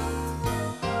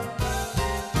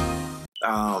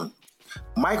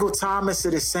 Michael Thomas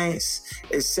of the Saints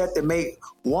is set to make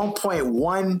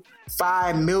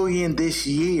 $1.15 million this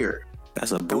year.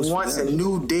 That's a boost. He wants a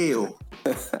new deal.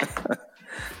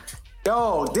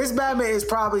 Dog, this Batman is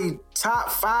probably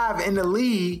top 5 in the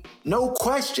league. No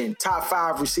question, top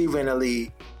 5 receiver in the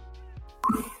league.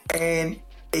 And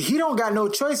he don't got no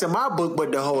choice in my book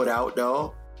but to hold out,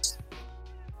 dog.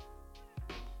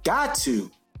 Got to.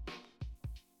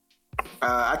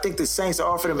 I think the Saints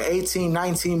offered him 18,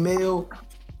 19 mil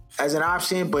as an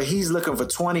option, but he's looking for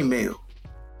 20 mil.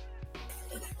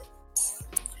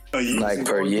 Like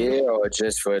per year or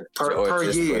just for per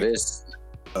year? For this?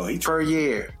 Per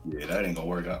year. Yeah, that ain't gonna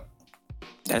work out.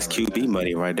 That's QB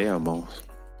money right there, Bones.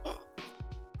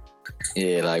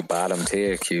 Yeah, like bottom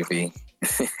tier QB.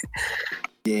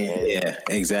 Yeah,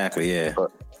 exactly. Yeah.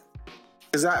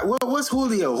 Cause what's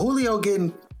Julio? Julio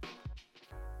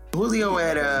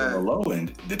at the low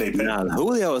end. Did they pay? Nah,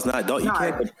 Julio is not. Don't you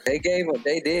can't. They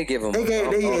did give him. They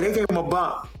gave him a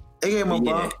bump. They gave him a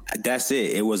bump. That's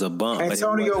it. It was a bump.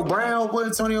 Antonio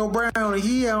Brown,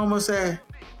 he almost had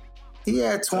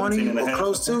 20 or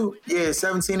close to. Yeah,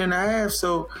 17 and a half.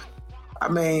 So, I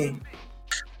mean,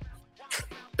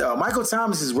 Michael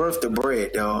Thomas is worth the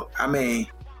bread, though. I mean,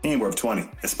 he ain't worth 20,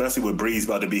 especially with Breeze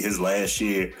about to be his last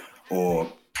year, or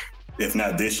if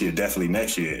not this year, definitely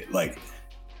next year. Like,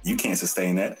 you can't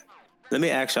sustain that. Let me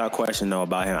ask y'all a question, though,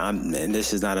 about him. And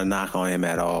this is not a knock on him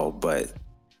at all, but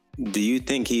do you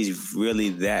think he's really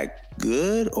that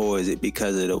good, or is it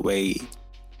because of the way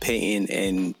Peyton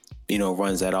and,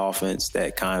 runs that offense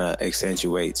that kind of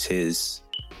accentuates his...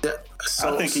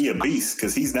 I think he a beast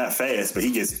because he's not fast, but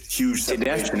he gets huge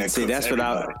separation. That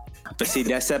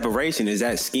separation, is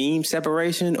that scheme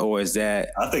separation, or is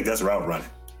that... I think that's route running.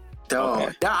 Dog,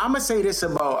 okay. I'm gonna say this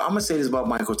about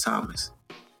Michael Thomas.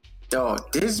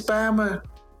 Dog, this Bama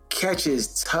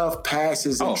catches tough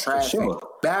passes in traffic. Sure.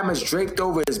 Bama's draped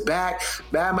over his back.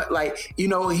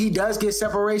 Bama, he does get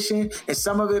separation, and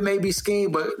some of it may be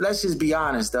scheme, but let's just be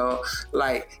honest, though.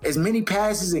 Like, as many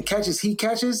passes and catches he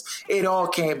catches, it all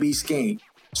can't be scheme.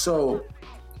 So,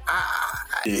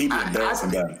 he be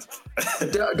embarrassing guys.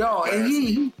 Dog, and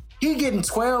he getting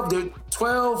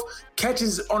 12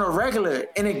 catches on a regular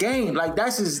in a game. Like,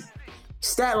 that's his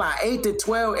stat line, 8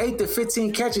 to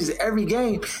 15 catches every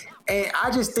game. And I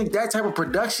just think that type of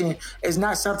production is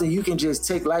not something you can just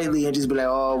take lightly and just be like,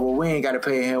 oh, well, we ain't got to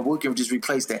pay him. We can just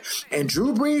replace that. And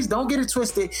Drew Brees, don't get it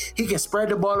twisted. He can spread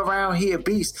the ball around. He a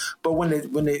beast. But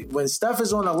when stuff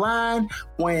is on the line,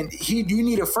 when you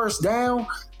need a first down,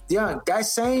 that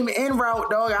same end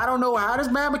route, dog. I don't know how does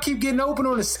Bama keep getting open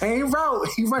on the same route.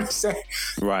 He run the same.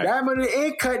 Right. Bama the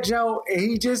end cut, Joe, and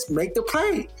he just make the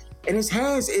play. And his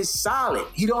hands is solid.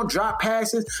 He don't drop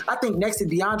passes. I think next to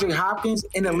DeAndre Hopkins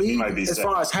in the league, as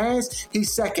far as hands,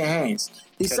 he's second hands.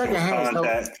 He's second hands.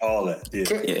 All that.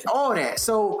 Yeah. All that.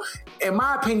 So, in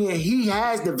my opinion, he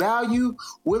has the value.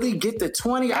 Will he get the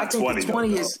 20? I think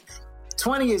the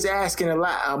 20 is asking a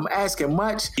lot. I'm asking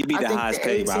much. He beat the highest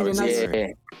paid wide receiver.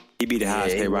 He beat the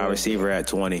highest paid wide receiver at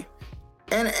 20.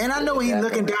 And I know he's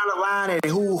looking down the line at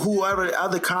whoever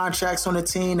other contracts on the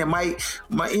team that might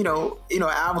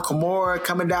Alvin Kamara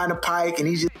coming down the pike, and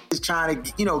he's just trying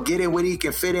to get in what he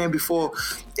can fit in before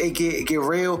it get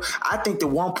real. I think the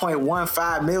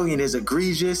 $1.15 million is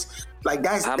egregious. Like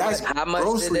how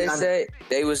much did they say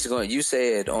they was going? You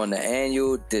said on the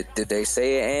annual. Did they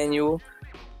say annual?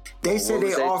 They said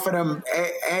they offered him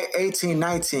 18,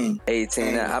 19.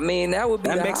 18. I mean, that would be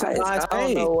that makes him highest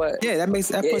paid. Yeah,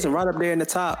 that puts him right up there in the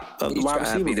top of the wide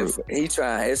receiver.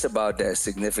 It's about that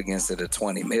significance of the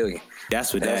 20 million.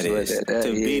 That's what that is.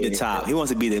 To be the top, he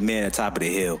wants to be the man at the top of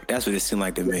the hill. That's what it seemed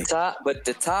like to me. But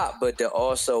to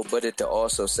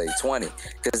also say 20,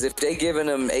 because if they giving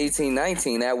him 18,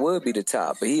 19, that would be the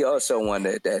top. But he also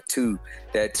wanted that two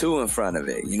in front of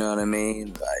it. You know what I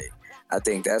mean? Like, I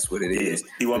think that's what it is.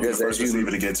 He won't be the first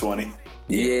receiver to get 20.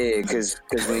 Yeah, because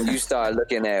when you start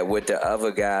looking at what the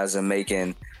other guys are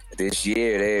making this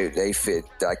year, they fit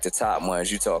like the top ones.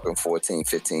 You're talking 14,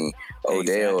 15.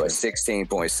 Odell at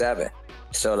 16.7.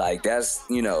 So like that's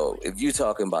if you're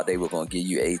talking about they were going to give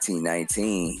you 18,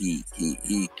 19, he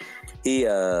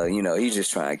he's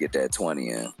just trying to get that 20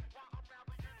 in.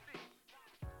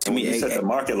 To me, you set the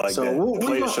market like that. The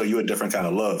players show you a different kind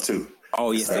of love too.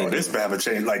 Oh, yes. So this Bama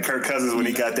change, like Kirk Cousins when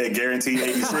he got that guaranteed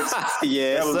 86.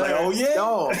 Yeah, that was like, oh yeah.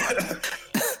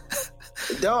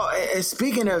 Dog. And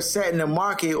speaking of setting the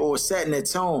market or setting the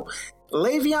tone,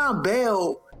 Le'Veon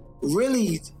Bell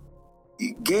really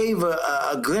gave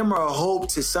a glimmer of hope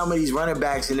to some of these running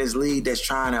backs in this league that's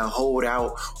trying to hold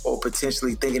out or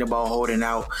potentially thinking about holding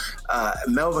out.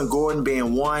 Melvin Gordon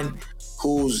being one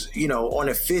who's on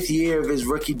the 5th year of his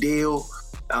rookie deal.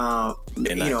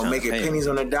 Making pennies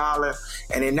on the dollar,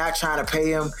 and they're not trying to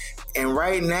pay him. And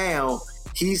right now,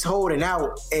 he's holding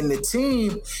out. And the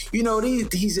team,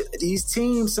 these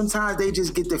teams, sometimes they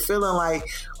just get the feeling like,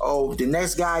 oh, the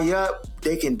next guy up,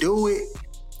 they can do it.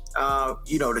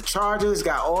 The Chargers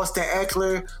got Austin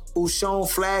Eckler, who's shown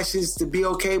flashes to be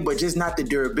okay, but just not the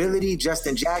durability.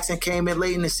 Justin Jackson came in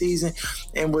late in the season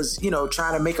and was,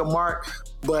 trying to make a mark.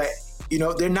 But,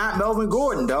 they're not Melvin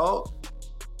Gordon, dog.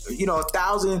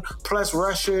 1,000+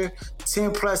 rusher,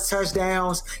 10+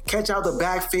 touchdowns, catch out the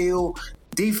backfield.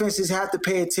 Defenses have to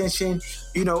pay attention.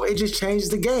 It just changes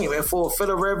the game. And for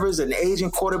Phillip Rivers, an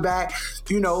aging quarterback,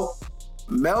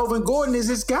 Melvin Gordon is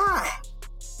this guy.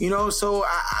 So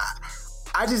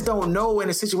I just don't know in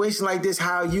a situation like this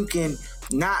how you can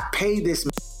not pay this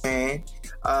man.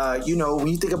 When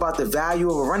you think about the value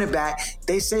of a running back,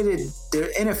 they say that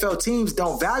the NFL teams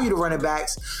don't value the running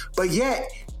backs, but yet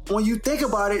when you think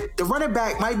about it, the running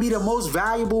back might be the most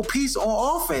valuable piece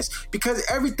on offense because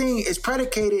everything is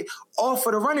predicated off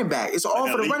of the running back. It's all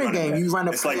for the running game. You run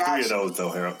the It's like three of those, though,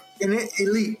 Harold. And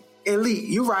elite.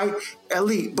 You're right,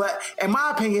 elite. But in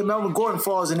my opinion, Melvin Gordon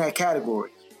falls in that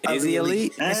category. Is he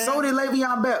elite? And so did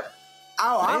Le'Veon Bell.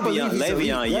 I believe he's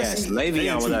Le'Veon, elite. yes.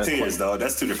 Le'Veon was two tiers, though.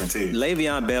 That's two different tiers.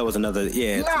 Le'Veon Bell was another,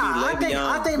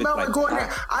 I think Melvin Gordon.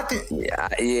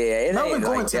 Melvin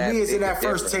Gordon to me is in that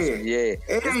first tier. Yeah,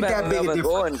 it ain't that big a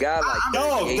difference.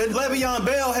 Dog, Le'Veon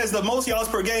Bell has the most yards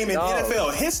per game in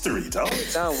NFL history, dog.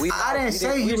 I didn't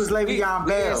say he was Le'Veon Bell.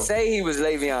 We didn't say he was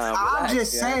Le'Veon. I'm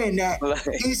just saying that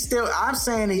he's still. I'm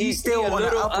saying he's still on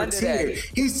the upper tier.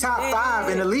 He's top 5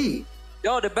 in the league.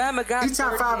 Yo, the Bama guy. He's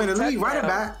top 5 in the league, running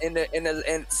back.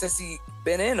 And since he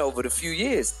been in over the few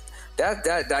years, that's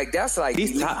like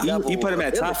he's top. You put him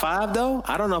at top 5 though.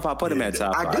 I don't know if I put him at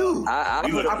top 5. I do.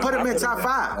 I put him in top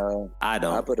 5. I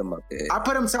don't. I put him up there. I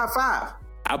put him top 5.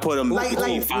 I put him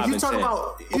between 5 and 10.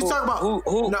 You talk about.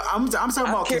 No, I'm talking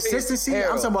about consistency.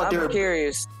 Harold, I'm talking about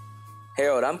durability.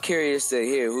 Harold, I'm curious to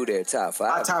hear who their top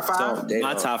 5. My top 5. So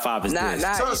my top 5 is not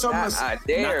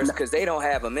theirs because they don't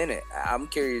have them in it. I'm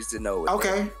curious to know.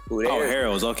 Who theirs.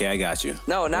 Harold's okay. I got you.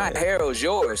 No, not Harold's.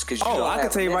 Yours because I can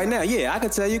tell you right now. Yeah, I can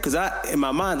tell you because in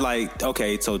my mind,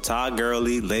 so Todd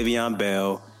Gurley, Le'Veon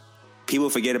Bell. People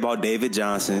forget about David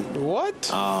Johnson. What?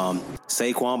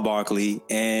 Saquon Barkley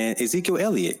and Ezekiel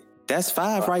Elliott. That's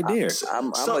 5 right there.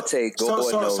 I'm gonna take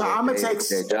Gordon over. I'm gonna take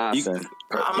Johnson.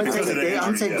 I'm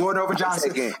gonna take Gordon over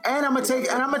Johnson, and I'm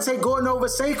gonna take Gordon over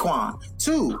Saquon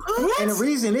too. And the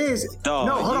reason is, hold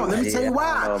on. Let me tell you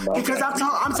why. Because I'm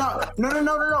talking. No.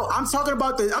 I'm talking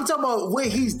about what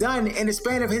he's done in the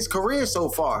span of his career so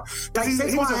far. Like he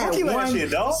was a rookie last year,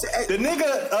 dog. The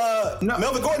nigga,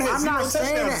 Melvin Gordon had 0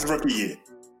 touchdowns his rookie year.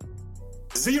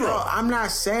 0. No, I'm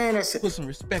not saying that. Put some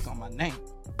respect on my name.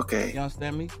 Okay. You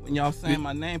understand me? When y'all saying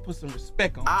my name, put some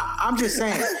respect on me. I'm just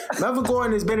saying, Melvin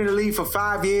Gordon has been in the league for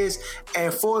 5 years,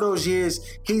 and for those years,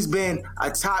 he's been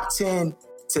a top 10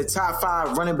 to top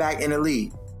 5 running back in the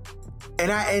league.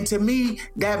 And to me,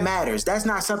 that matters. That's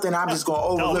not something I'm just going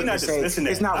to overlook and say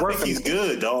it's not worth it. He's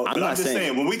good, dog. But I'm just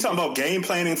saying, when we talk about game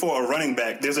planning for a running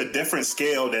back, there's a different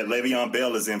scale that Le'Veon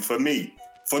Bell is in for me,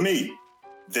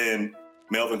 than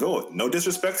Melvin Gordon. No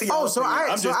disrespect to you. No. I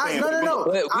got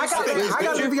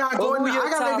Le'Veon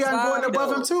Gordon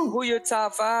above him too. Who your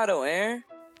top 5 though, Aaron?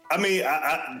 I mean,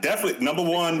 I definitely number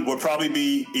 1 would probably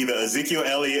be either Ezekiel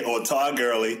Elliott or Todd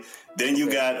Gurley. Then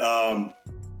you got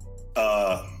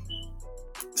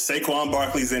Saquon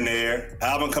Barkley's in there.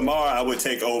 Alvin Kamara, I would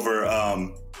take over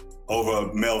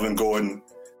Melvin Gordon.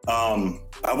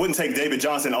 I wouldn't take David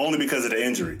Johnson only because of the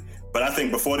injury. But I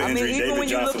think before the injury, even when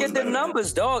you look at the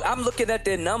numbers, dog, I'm looking at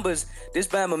their numbers. This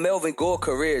Bama Melvin Gordon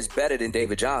career is better than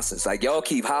David Johnson's. Like, y'all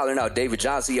keep hollering out David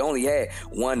Johnson. He only had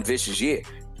 1 vicious year.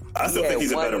 I still think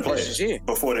he's a better player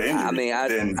before the injury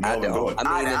than Melvin Gordon.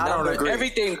 I don't agree.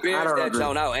 Everything bears that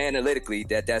shown out analytically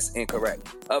that's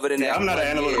incorrect. Other than that, I'm not an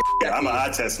analytical. I'm an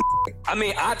eye test. I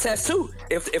mean, eye test too.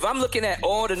 If I'm looking at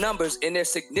all the numbers and they're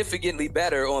significantly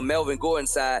better on Melvin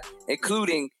Gordon's side,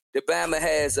 including the Bama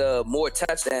has more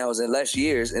touchdowns and less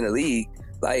years in the league.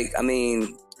 Like, I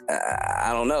mean,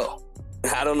 I don't know.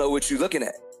 I don't know what you're looking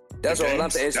at. That's all I'm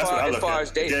saying. As far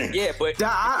as data, yeah, but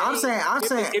I'm saying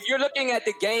if you're looking at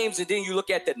the games and then you look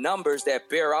at the numbers that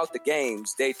bear out the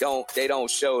games, they don't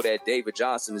show that David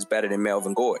Johnson is better than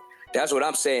Melvin Gordon. That's what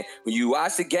I'm saying. When you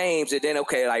watch the games and then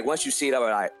once you see it,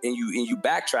 like and you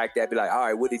backtrack that, be like, all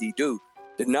right, what did he do?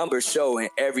 The numbers show in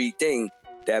everything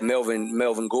that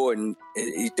Melvin Gordon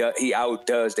he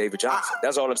outdoes David Johnson.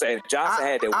 That's all I'm saying. Johnson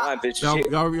had that one bitch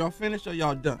shit. Y'all finished or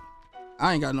y'all done?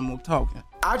 I ain't got no more talking.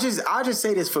 I just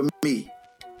say this for me.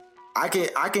 I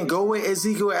can go with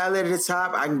Ezekiel Elliott at the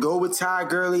top. I can go with Todd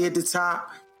Gurley at the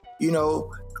top. You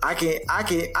know, I can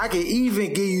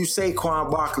even give you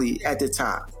Saquon Barkley at the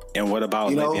top. And what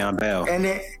about Le'Veon Bell? And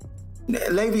then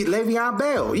Le'Veon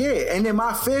Bell, yeah, and then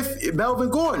my fifth, Melvin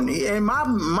Gordon. In my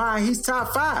mind, he's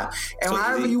top 5. And so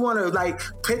however you want to like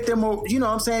pick them, you know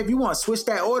what I'm saying? If you want to switch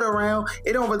that order around,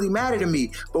 it don't really matter to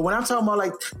me. But when I'm talking about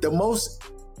like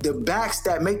the backs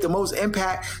that make the most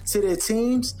impact to their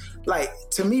teams, like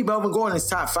to me, Melvin Gordon is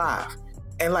top 5.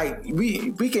 And like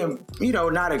we can, you know,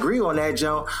 not agree on that,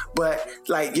 Joe, but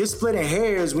like you're splitting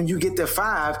hairs when you get to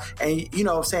 5. And you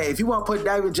know what I'm saying? If you want to put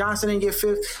David Johnson in your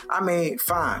 5th, I mean,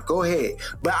 fine, go ahead.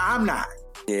 But I'm not.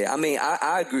 Yeah, I mean,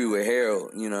 I agree with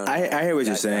Harold. You know, I hear what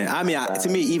you're saying. I mean, to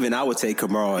me, even I would take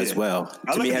Kamara as well.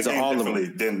 I To me, look has at the game all differently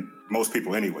of than most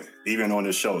people anyway, even on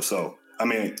this show. So I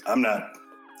mean, I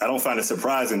don't find it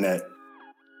surprising that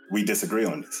we disagree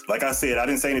on this. Like I said, I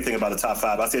didn't say anything about the top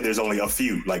 5. I said there's only a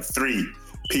few, like 3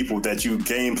 people that you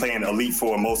game plan elite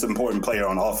for, most important player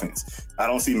on offense. I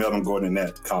don't see Melvin Gordon in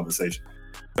that conversation.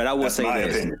 But I will That's say my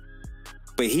this. opinion.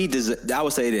 But I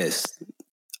would say this.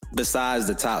 Besides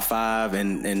the top 5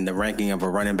 and the ranking of a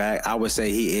running back, I would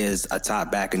say he is a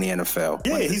top back in the NFL.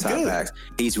 Yeah, he's good. Backs.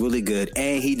 He's really good,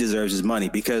 and he deserves his money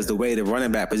because the way the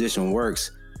running back position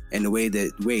works and the way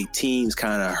teams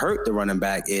kind of hurt the running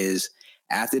back is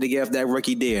after they get off that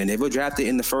rookie deal and they were drafted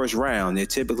in the first round, they're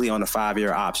typically on a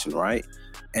 5-year option, right?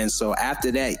 And so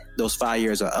after that, those 5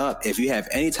 years are up. If you have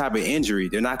any type of injury,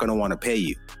 they're not going to want to pay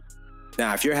you.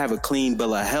 Now, if you have a clean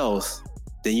bill of health,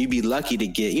 then you'd be lucky to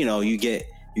get, you know, you get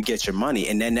your money.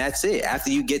 And then that's it. After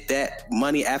you get that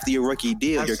money after your rookie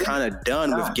deal, you're kind of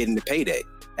done with getting the payday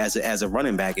as a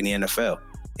running back in the NFL.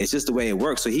 It's just the way it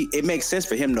works. So it makes sense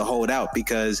for him to hold out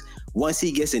because once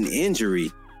he gets an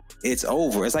injury, it's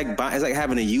over. It's like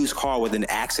having a used car with an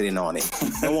accident on it.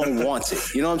 No one wants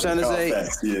it. You know what I'm trying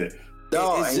to say? Yeah.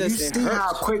 No, and you see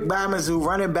how quick Bamazu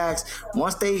running backs,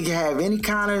 once they have any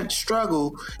kind of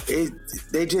struggle,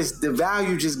 the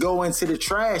value just go into the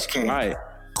trash can. Right.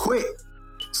 Quick.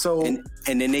 So and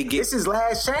then they get this is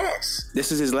last chance.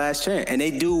 This is his last chance. And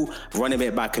they do running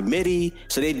back by committee.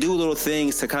 So they do little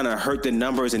things to kind of hurt the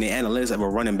numbers and the analytics of a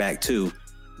running back too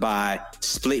by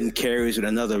splitting carries with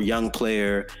another young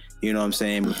player, you know what I'm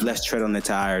saying, with less tread on the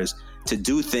tires, to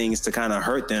do things to kind of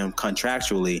hurt them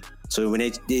contractually. So when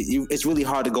it's really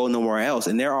hard to go nowhere else.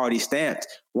 And they're already stamped.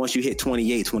 Once you hit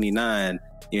 28, 29,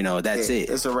 you know, that's it.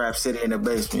 It's a wrap. Sit in the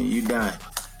basement. You done.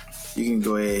 You can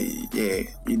go ahead. Yeah,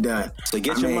 you done. So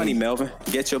get your money, Melvin.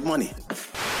 Get your money.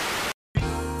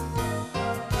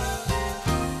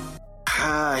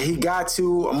 He got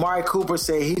to. Amari Cooper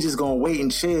said he's just going to wait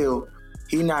and chill.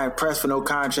 He not impressed for no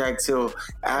contract till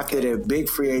after the big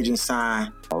free agent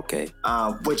sign. Okay.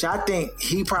 Which I think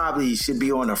he probably should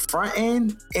be on the front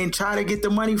end and try to get the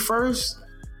money first,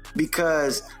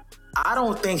 because I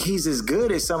don't think he's as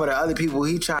good as some of the other people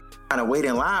he trying to wait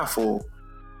in line for.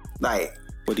 Like,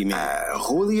 what do you mean?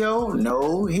 Julio?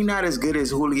 No, he not as good as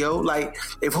Julio. Like,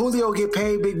 if Julio get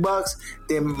paid big bucks,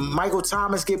 then Michael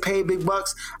Thomas get paid big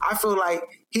bucks. I feel like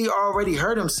he already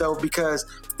hurt himself because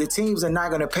the teams are not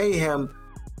going to pay him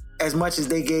as much as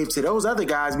they gave to those other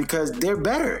guys because they're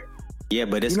better. Yeah,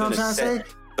 but it's going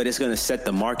to set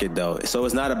the market though. So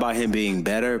it's not about him being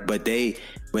better, but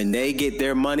when they get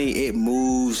their money, it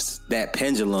moves that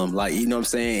pendulum, like, you know what I'm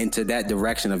saying, into that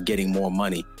direction of getting more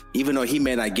money. Even though he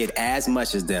may not get as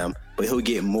much as them, but he'll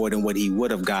get more than what he would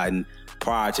have gotten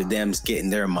prior to them getting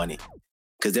their money.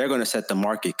 Because they're going to set the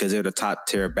market because they're the top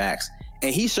tier backs.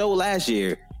 And he showed last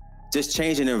year, just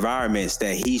changing environments,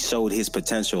 that he showed his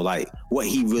potential, like what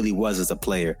he really was as a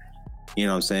player. You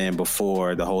know what I'm saying?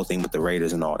 Before the whole thing with the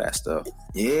Raiders and all that stuff.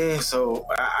 Yeah, so,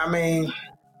 I mean,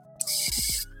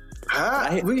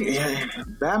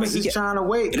 Bama's is trying to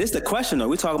wait. It is the question, though.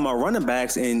 We're talking about running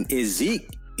backs, and is Zeke,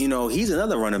 you know, he's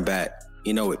another running back,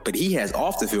 you know, but he has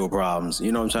off-the-field problems.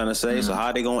 You know what I'm trying to say? Mm-hmm. So how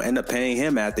are they going to end up paying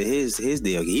him after his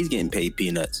deal? He's getting paid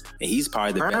peanuts, and he's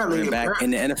probably the best running back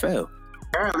in the NFL.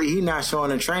 Apparently, he's not showing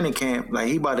a training camp. Like,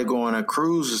 he about to go on a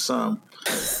cruise or something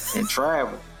and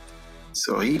travel.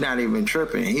 So he not even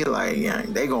tripping. He like, yeah,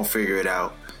 they gonna figure it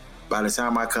out. By the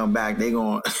time I come back, they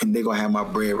gonna have my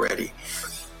bread ready.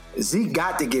 Zeke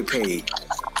got to get paid.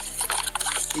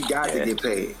 He got to get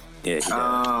paid.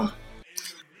 Yeah.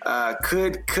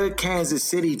 Could Kansas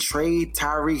City trade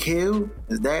Tyreek Hill?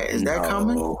 Is that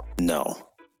coming? No.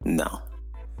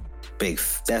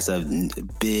 That's a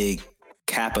big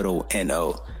capital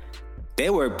NO. They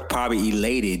were probably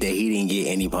elated that he didn't get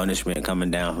any punishment coming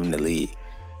down from the league.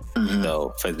 Mm-hmm.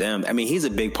 So for them, I mean, he's a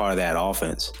big part of that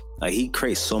offense. Like, he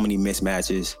creates so many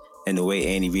mismatches, and the way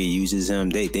Andy Reid uses him,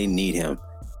 they need him,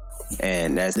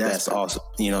 and that's awesome.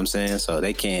 You know what I'm saying? So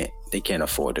they can't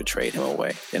afford to trade him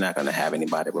away. They're not going to have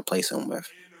anybody to replace him with.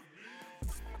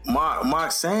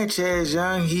 Mark Sanchez,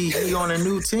 young, he on a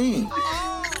new team.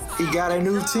 He got a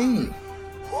new team.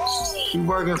 He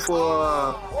working for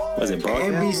was it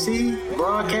broadcasting? NBC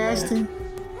Broadcasting.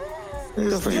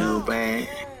 This dude, man.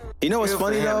 You know what's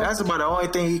funny though? That's about the only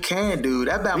thing he can do.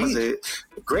 That Bama's a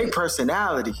great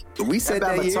personality. We said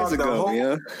that years ago,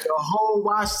 the whole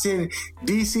Washington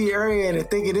D.C. area and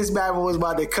thinking this Bama was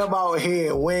about to come out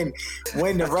here and win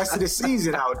the rest of the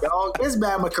season out, dog. This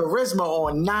Bama charisma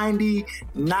on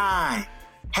 99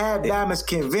 had Bama's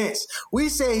convinced. We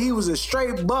say he was a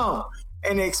straight bum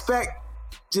and expect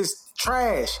just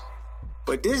trash.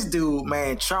 But this dude,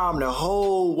 man, charmed the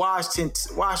whole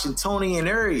Washingtonian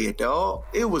area, dog.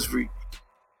 It was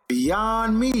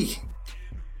beyond me.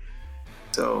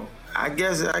 So I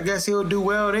guess he'll do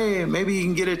well there. Maybe he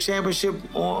can get a championship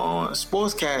on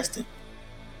sportscasting.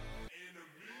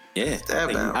 Yeah,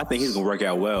 I think he's gonna work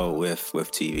out well with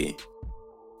TV.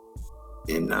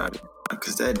 Yeah,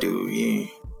 because that dude,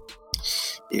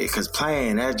 because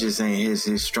playing that just ain't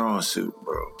his strong suit,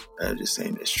 bro. That just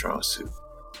ain't his strong suit.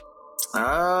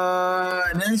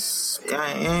 Next, you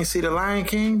ain't see the Lion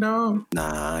King, dog?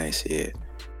 Nah, I ain't see it.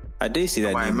 I did see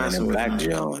that new Man in Black,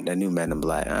 John. That new Man in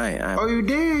Black. Oh, you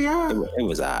did, yeah? It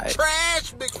was alright.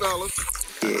 Trash, big fellas.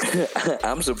 Yeah.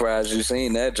 I'm surprised you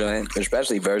seen that joint,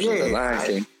 especially versus the Lion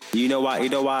King. You know why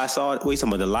I saw it? Wait,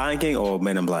 talking about the Lion King or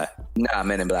Men in Black? Nah,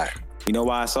 Men in Black. You know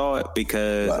why I saw it?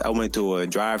 Because I went to a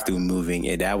drive-through movie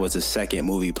and that was the second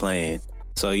movie playing.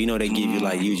 So they give you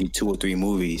like usually 2 or 3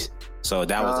 movies. So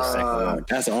that was the second one.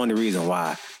 That's the only reason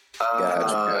why.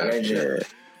 Gotcha.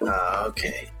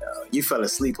 Okay. You fell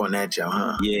asleep on that, Joe,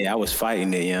 huh? Yeah, I was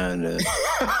fighting it, young. I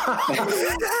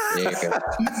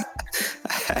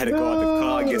had to go out the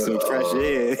car and get some fresh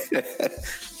air.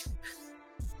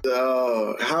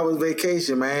 How was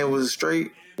vacation, man? Was it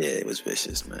straight? Yeah, it was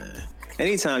vicious, man.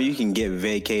 Anytime you can get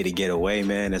vacay to get away,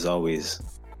 man, it's always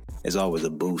a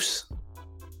boost.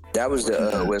 That was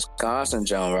the Wisconsin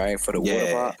John, right? For the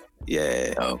water park?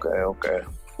 Yeah. Okay.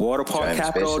 Water park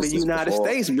capital of the United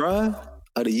States, bruh.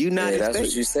 Of the United States. That's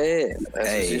what you said.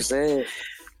 What you said.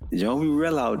 John, we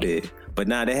real out there. But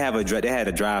now they had a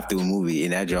drive-through movie,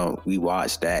 and that John, we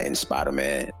watched that and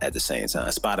Spider-Man at the same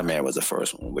time. Spider-Man was the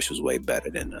first one, which was way better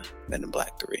than the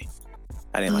Black 3.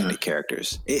 I didn't like the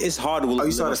characters. It's hard to. Oh,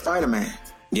 you saw the Spider-Man?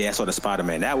 Yeah, I saw the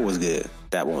Spider-Man. That one was good.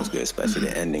 That one was good, especially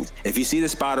the endings. If you see the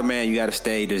Spider-Man, you got to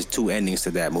stay. There's 2 endings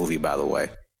to that movie, by the way.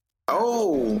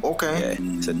 Oh, okay. Yeah,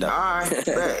 it's a double. All right,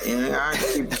 bet. I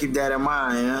keep that in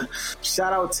mind. Yeah.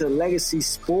 Shout out to Legacy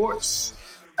Sports.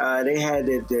 They had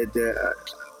the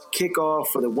kickoff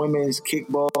for the women's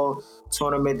kickball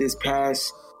tournament this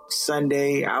past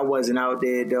Sunday. I wasn't out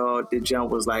there, dog. The jump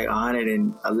was like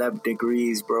 111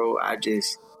 degrees, bro. I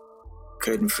just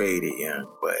couldn't fade it, yeah.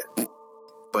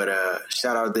 But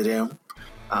shout out to them.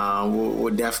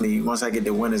 We'll definitely, once I get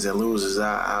the winners and losers,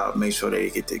 I'll make sure they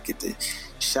get the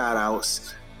shout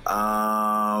outs.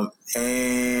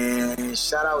 And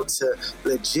shout out to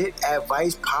Legit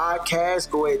Advice Podcast.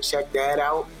 Go ahead and check that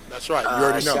out. That's right. You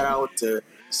already know. Shout out to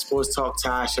Sports Talk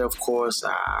Tasha, of course.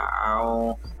 Our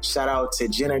own. Shout out to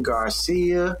Jenna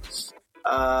Garcia.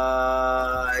 Shout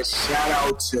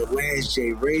out to Lance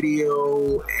J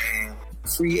Radio and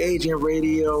Free Agent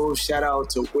Radio. Shout out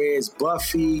to Where's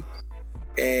Buffy.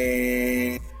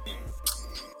 And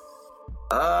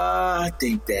I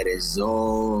think that is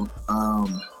all.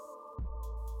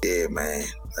 Yeah, man.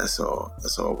 That's all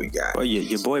we got. Oh,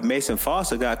 your boy Mason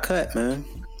Foster got cut, man.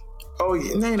 Oh,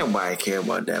 yeah, ain't nobody care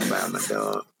about that Bama,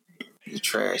 dog. You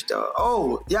trash, dog.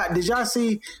 Oh, yeah. Did y'all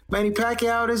see Manny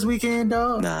Pacquiao this weekend,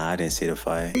 dog? Nah, I didn't see the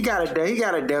fight. He got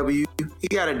a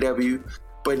W.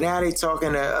 But now they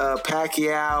talking to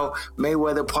Pacquiao,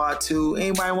 Mayweather Part 2.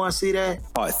 Anybody want to see that?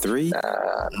 Part 3?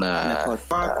 Nah.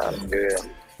 I'm good.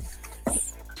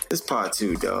 It's Part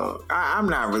 2, dog. I'm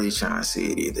not really trying to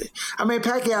see it either. I mean,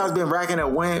 Pacquiao's been racking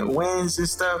up wins and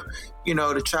stuff,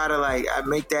 to try to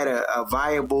make that a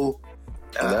viable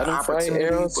opportunity.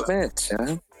 Errol Spence,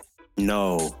 huh?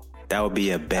 No, that would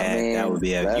be a bad.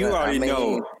 You already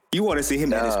know. You want to see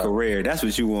him in his career. That's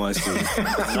what you want to see.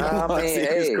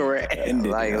 His career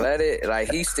ended, let it.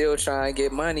 He's still trying to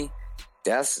get money.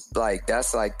 That's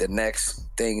the next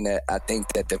thing that I think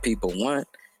that the people want.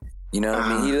 You know what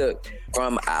I mean? He looked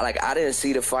I didn't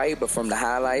see the fight, but from the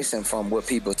highlights and from what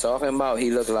people talking about,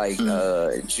 he looked like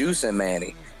Juice and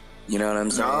Manny. You know what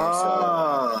I'm saying?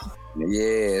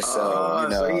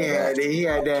 So he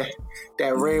had that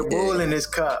Red Bull in his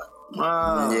cup.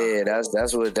 Yeah,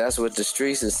 that's what the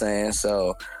streets is saying.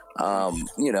 So,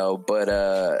 but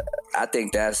I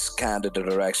think that's kind of the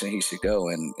direction he should go,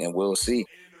 and we'll see.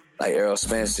 Like Errol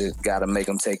Spence got to make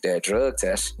him take that drug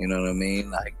test. You know what I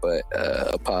mean?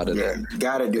 A part of the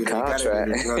gotta do the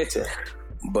contract. drug test.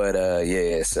 But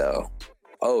yeah, so.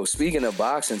 Oh, speaking of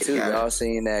boxing too, y'all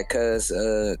seen that Cuz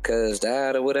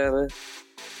died or whatever?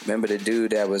 Remember the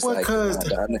dude that was like,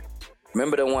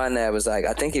 remember the one that was like,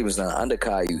 I think he was an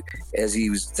undercard as he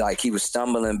was like, he was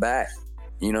stumbling back,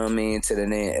 you know what I mean, to the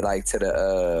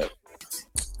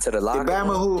locker. The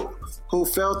Bama who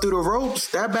fell through the ropes,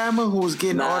 that Bama who was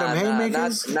getting all them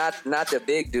haymakers? Not the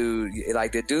big dude,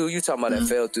 like the dude you talking about that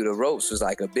fell through the ropes was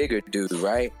like a bigger dude,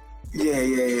 right?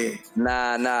 Yeah.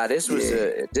 Nah. This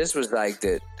was like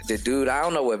the dude. I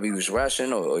don't know whether he was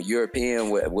Russian or European.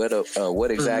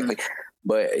 What exactly?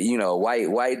 But you know,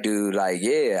 white dude. Like,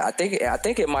 yeah, I think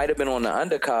it might have been on the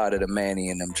undercard of the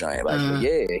Manny and them giant. Like, but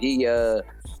yeah, he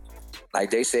like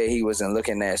they said he wasn't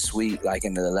looking that sweet like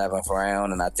in the 11th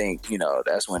round, and I think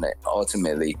that's when it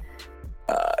ultimately.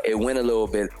 It went a little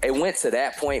bit. It went to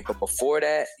that point, but before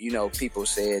that, people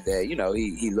said that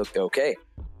he looked okay.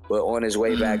 But on his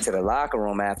way back to the locker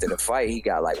room after the fight, he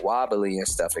got like wobbly and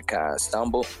stuff and kind of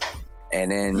stumbled.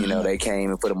 And then, they came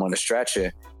and put him on the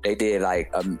stretcher. They did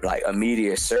like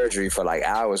immediate surgery for like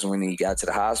hours when he got to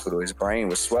the hospital. His brain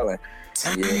was swelling.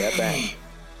 And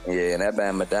that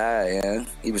Bama died, yeah.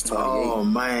 He was 28. Oh,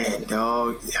 man,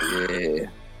 dog. Yeah.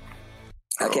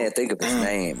 I can't think of his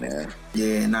name, man.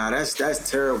 Yeah, that's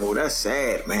terrible. That's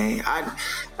sad, man.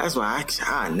 That's why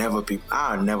I'll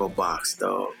never box,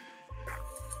 dog.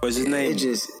 What's his name? It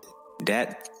just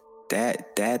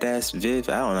that's Viv.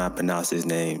 I don't know how to pronounce his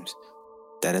names.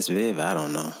 That's Viv. I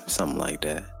don't know, something like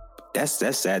that. That's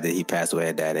sad that he passed away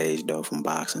at that age though from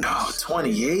boxing. Oh,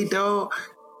 28 though.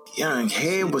 Young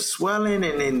head was swelling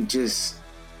and then just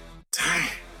dang.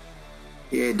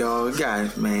 Yeah, dog.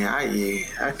 Guys, man, I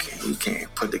can't. You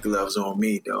can't put the gloves on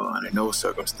me, dog, under no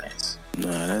circumstance.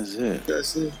 Nah, that's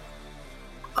it.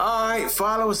 All right,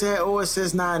 follow us at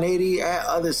OSS 980 at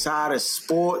Other Side of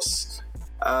Sports.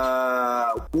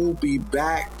 We'll be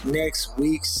back next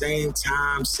week, same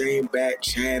time, same bat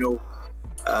channel.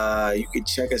 You can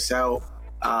check us out.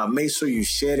 Make sure you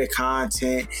share the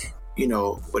content,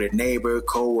 with a neighbor,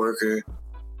 coworker.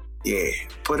 Yeah,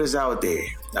 put us out there.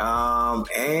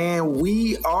 And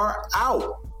we are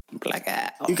out.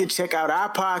 Blackout. You can check out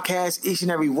our podcast each and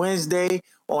every Wednesday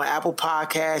on Apple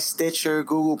Podcasts, Stitcher,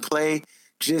 Google Play.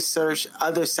 Just search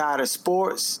Other Side of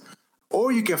Sports,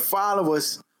 or you can follow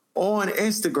us on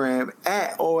Instagram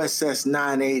at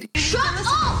OSS980. Shut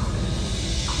up!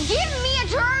 Give me a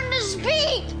turn to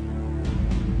speak!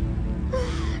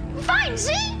 Fine,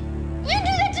 see? You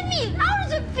do that to me. How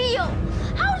does it feel?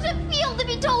 How does it feel to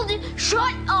be told to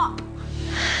shut up?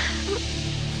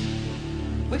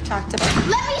 We've talked about it.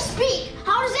 Let me speak.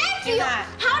 How does that feel?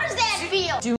 How does that feel?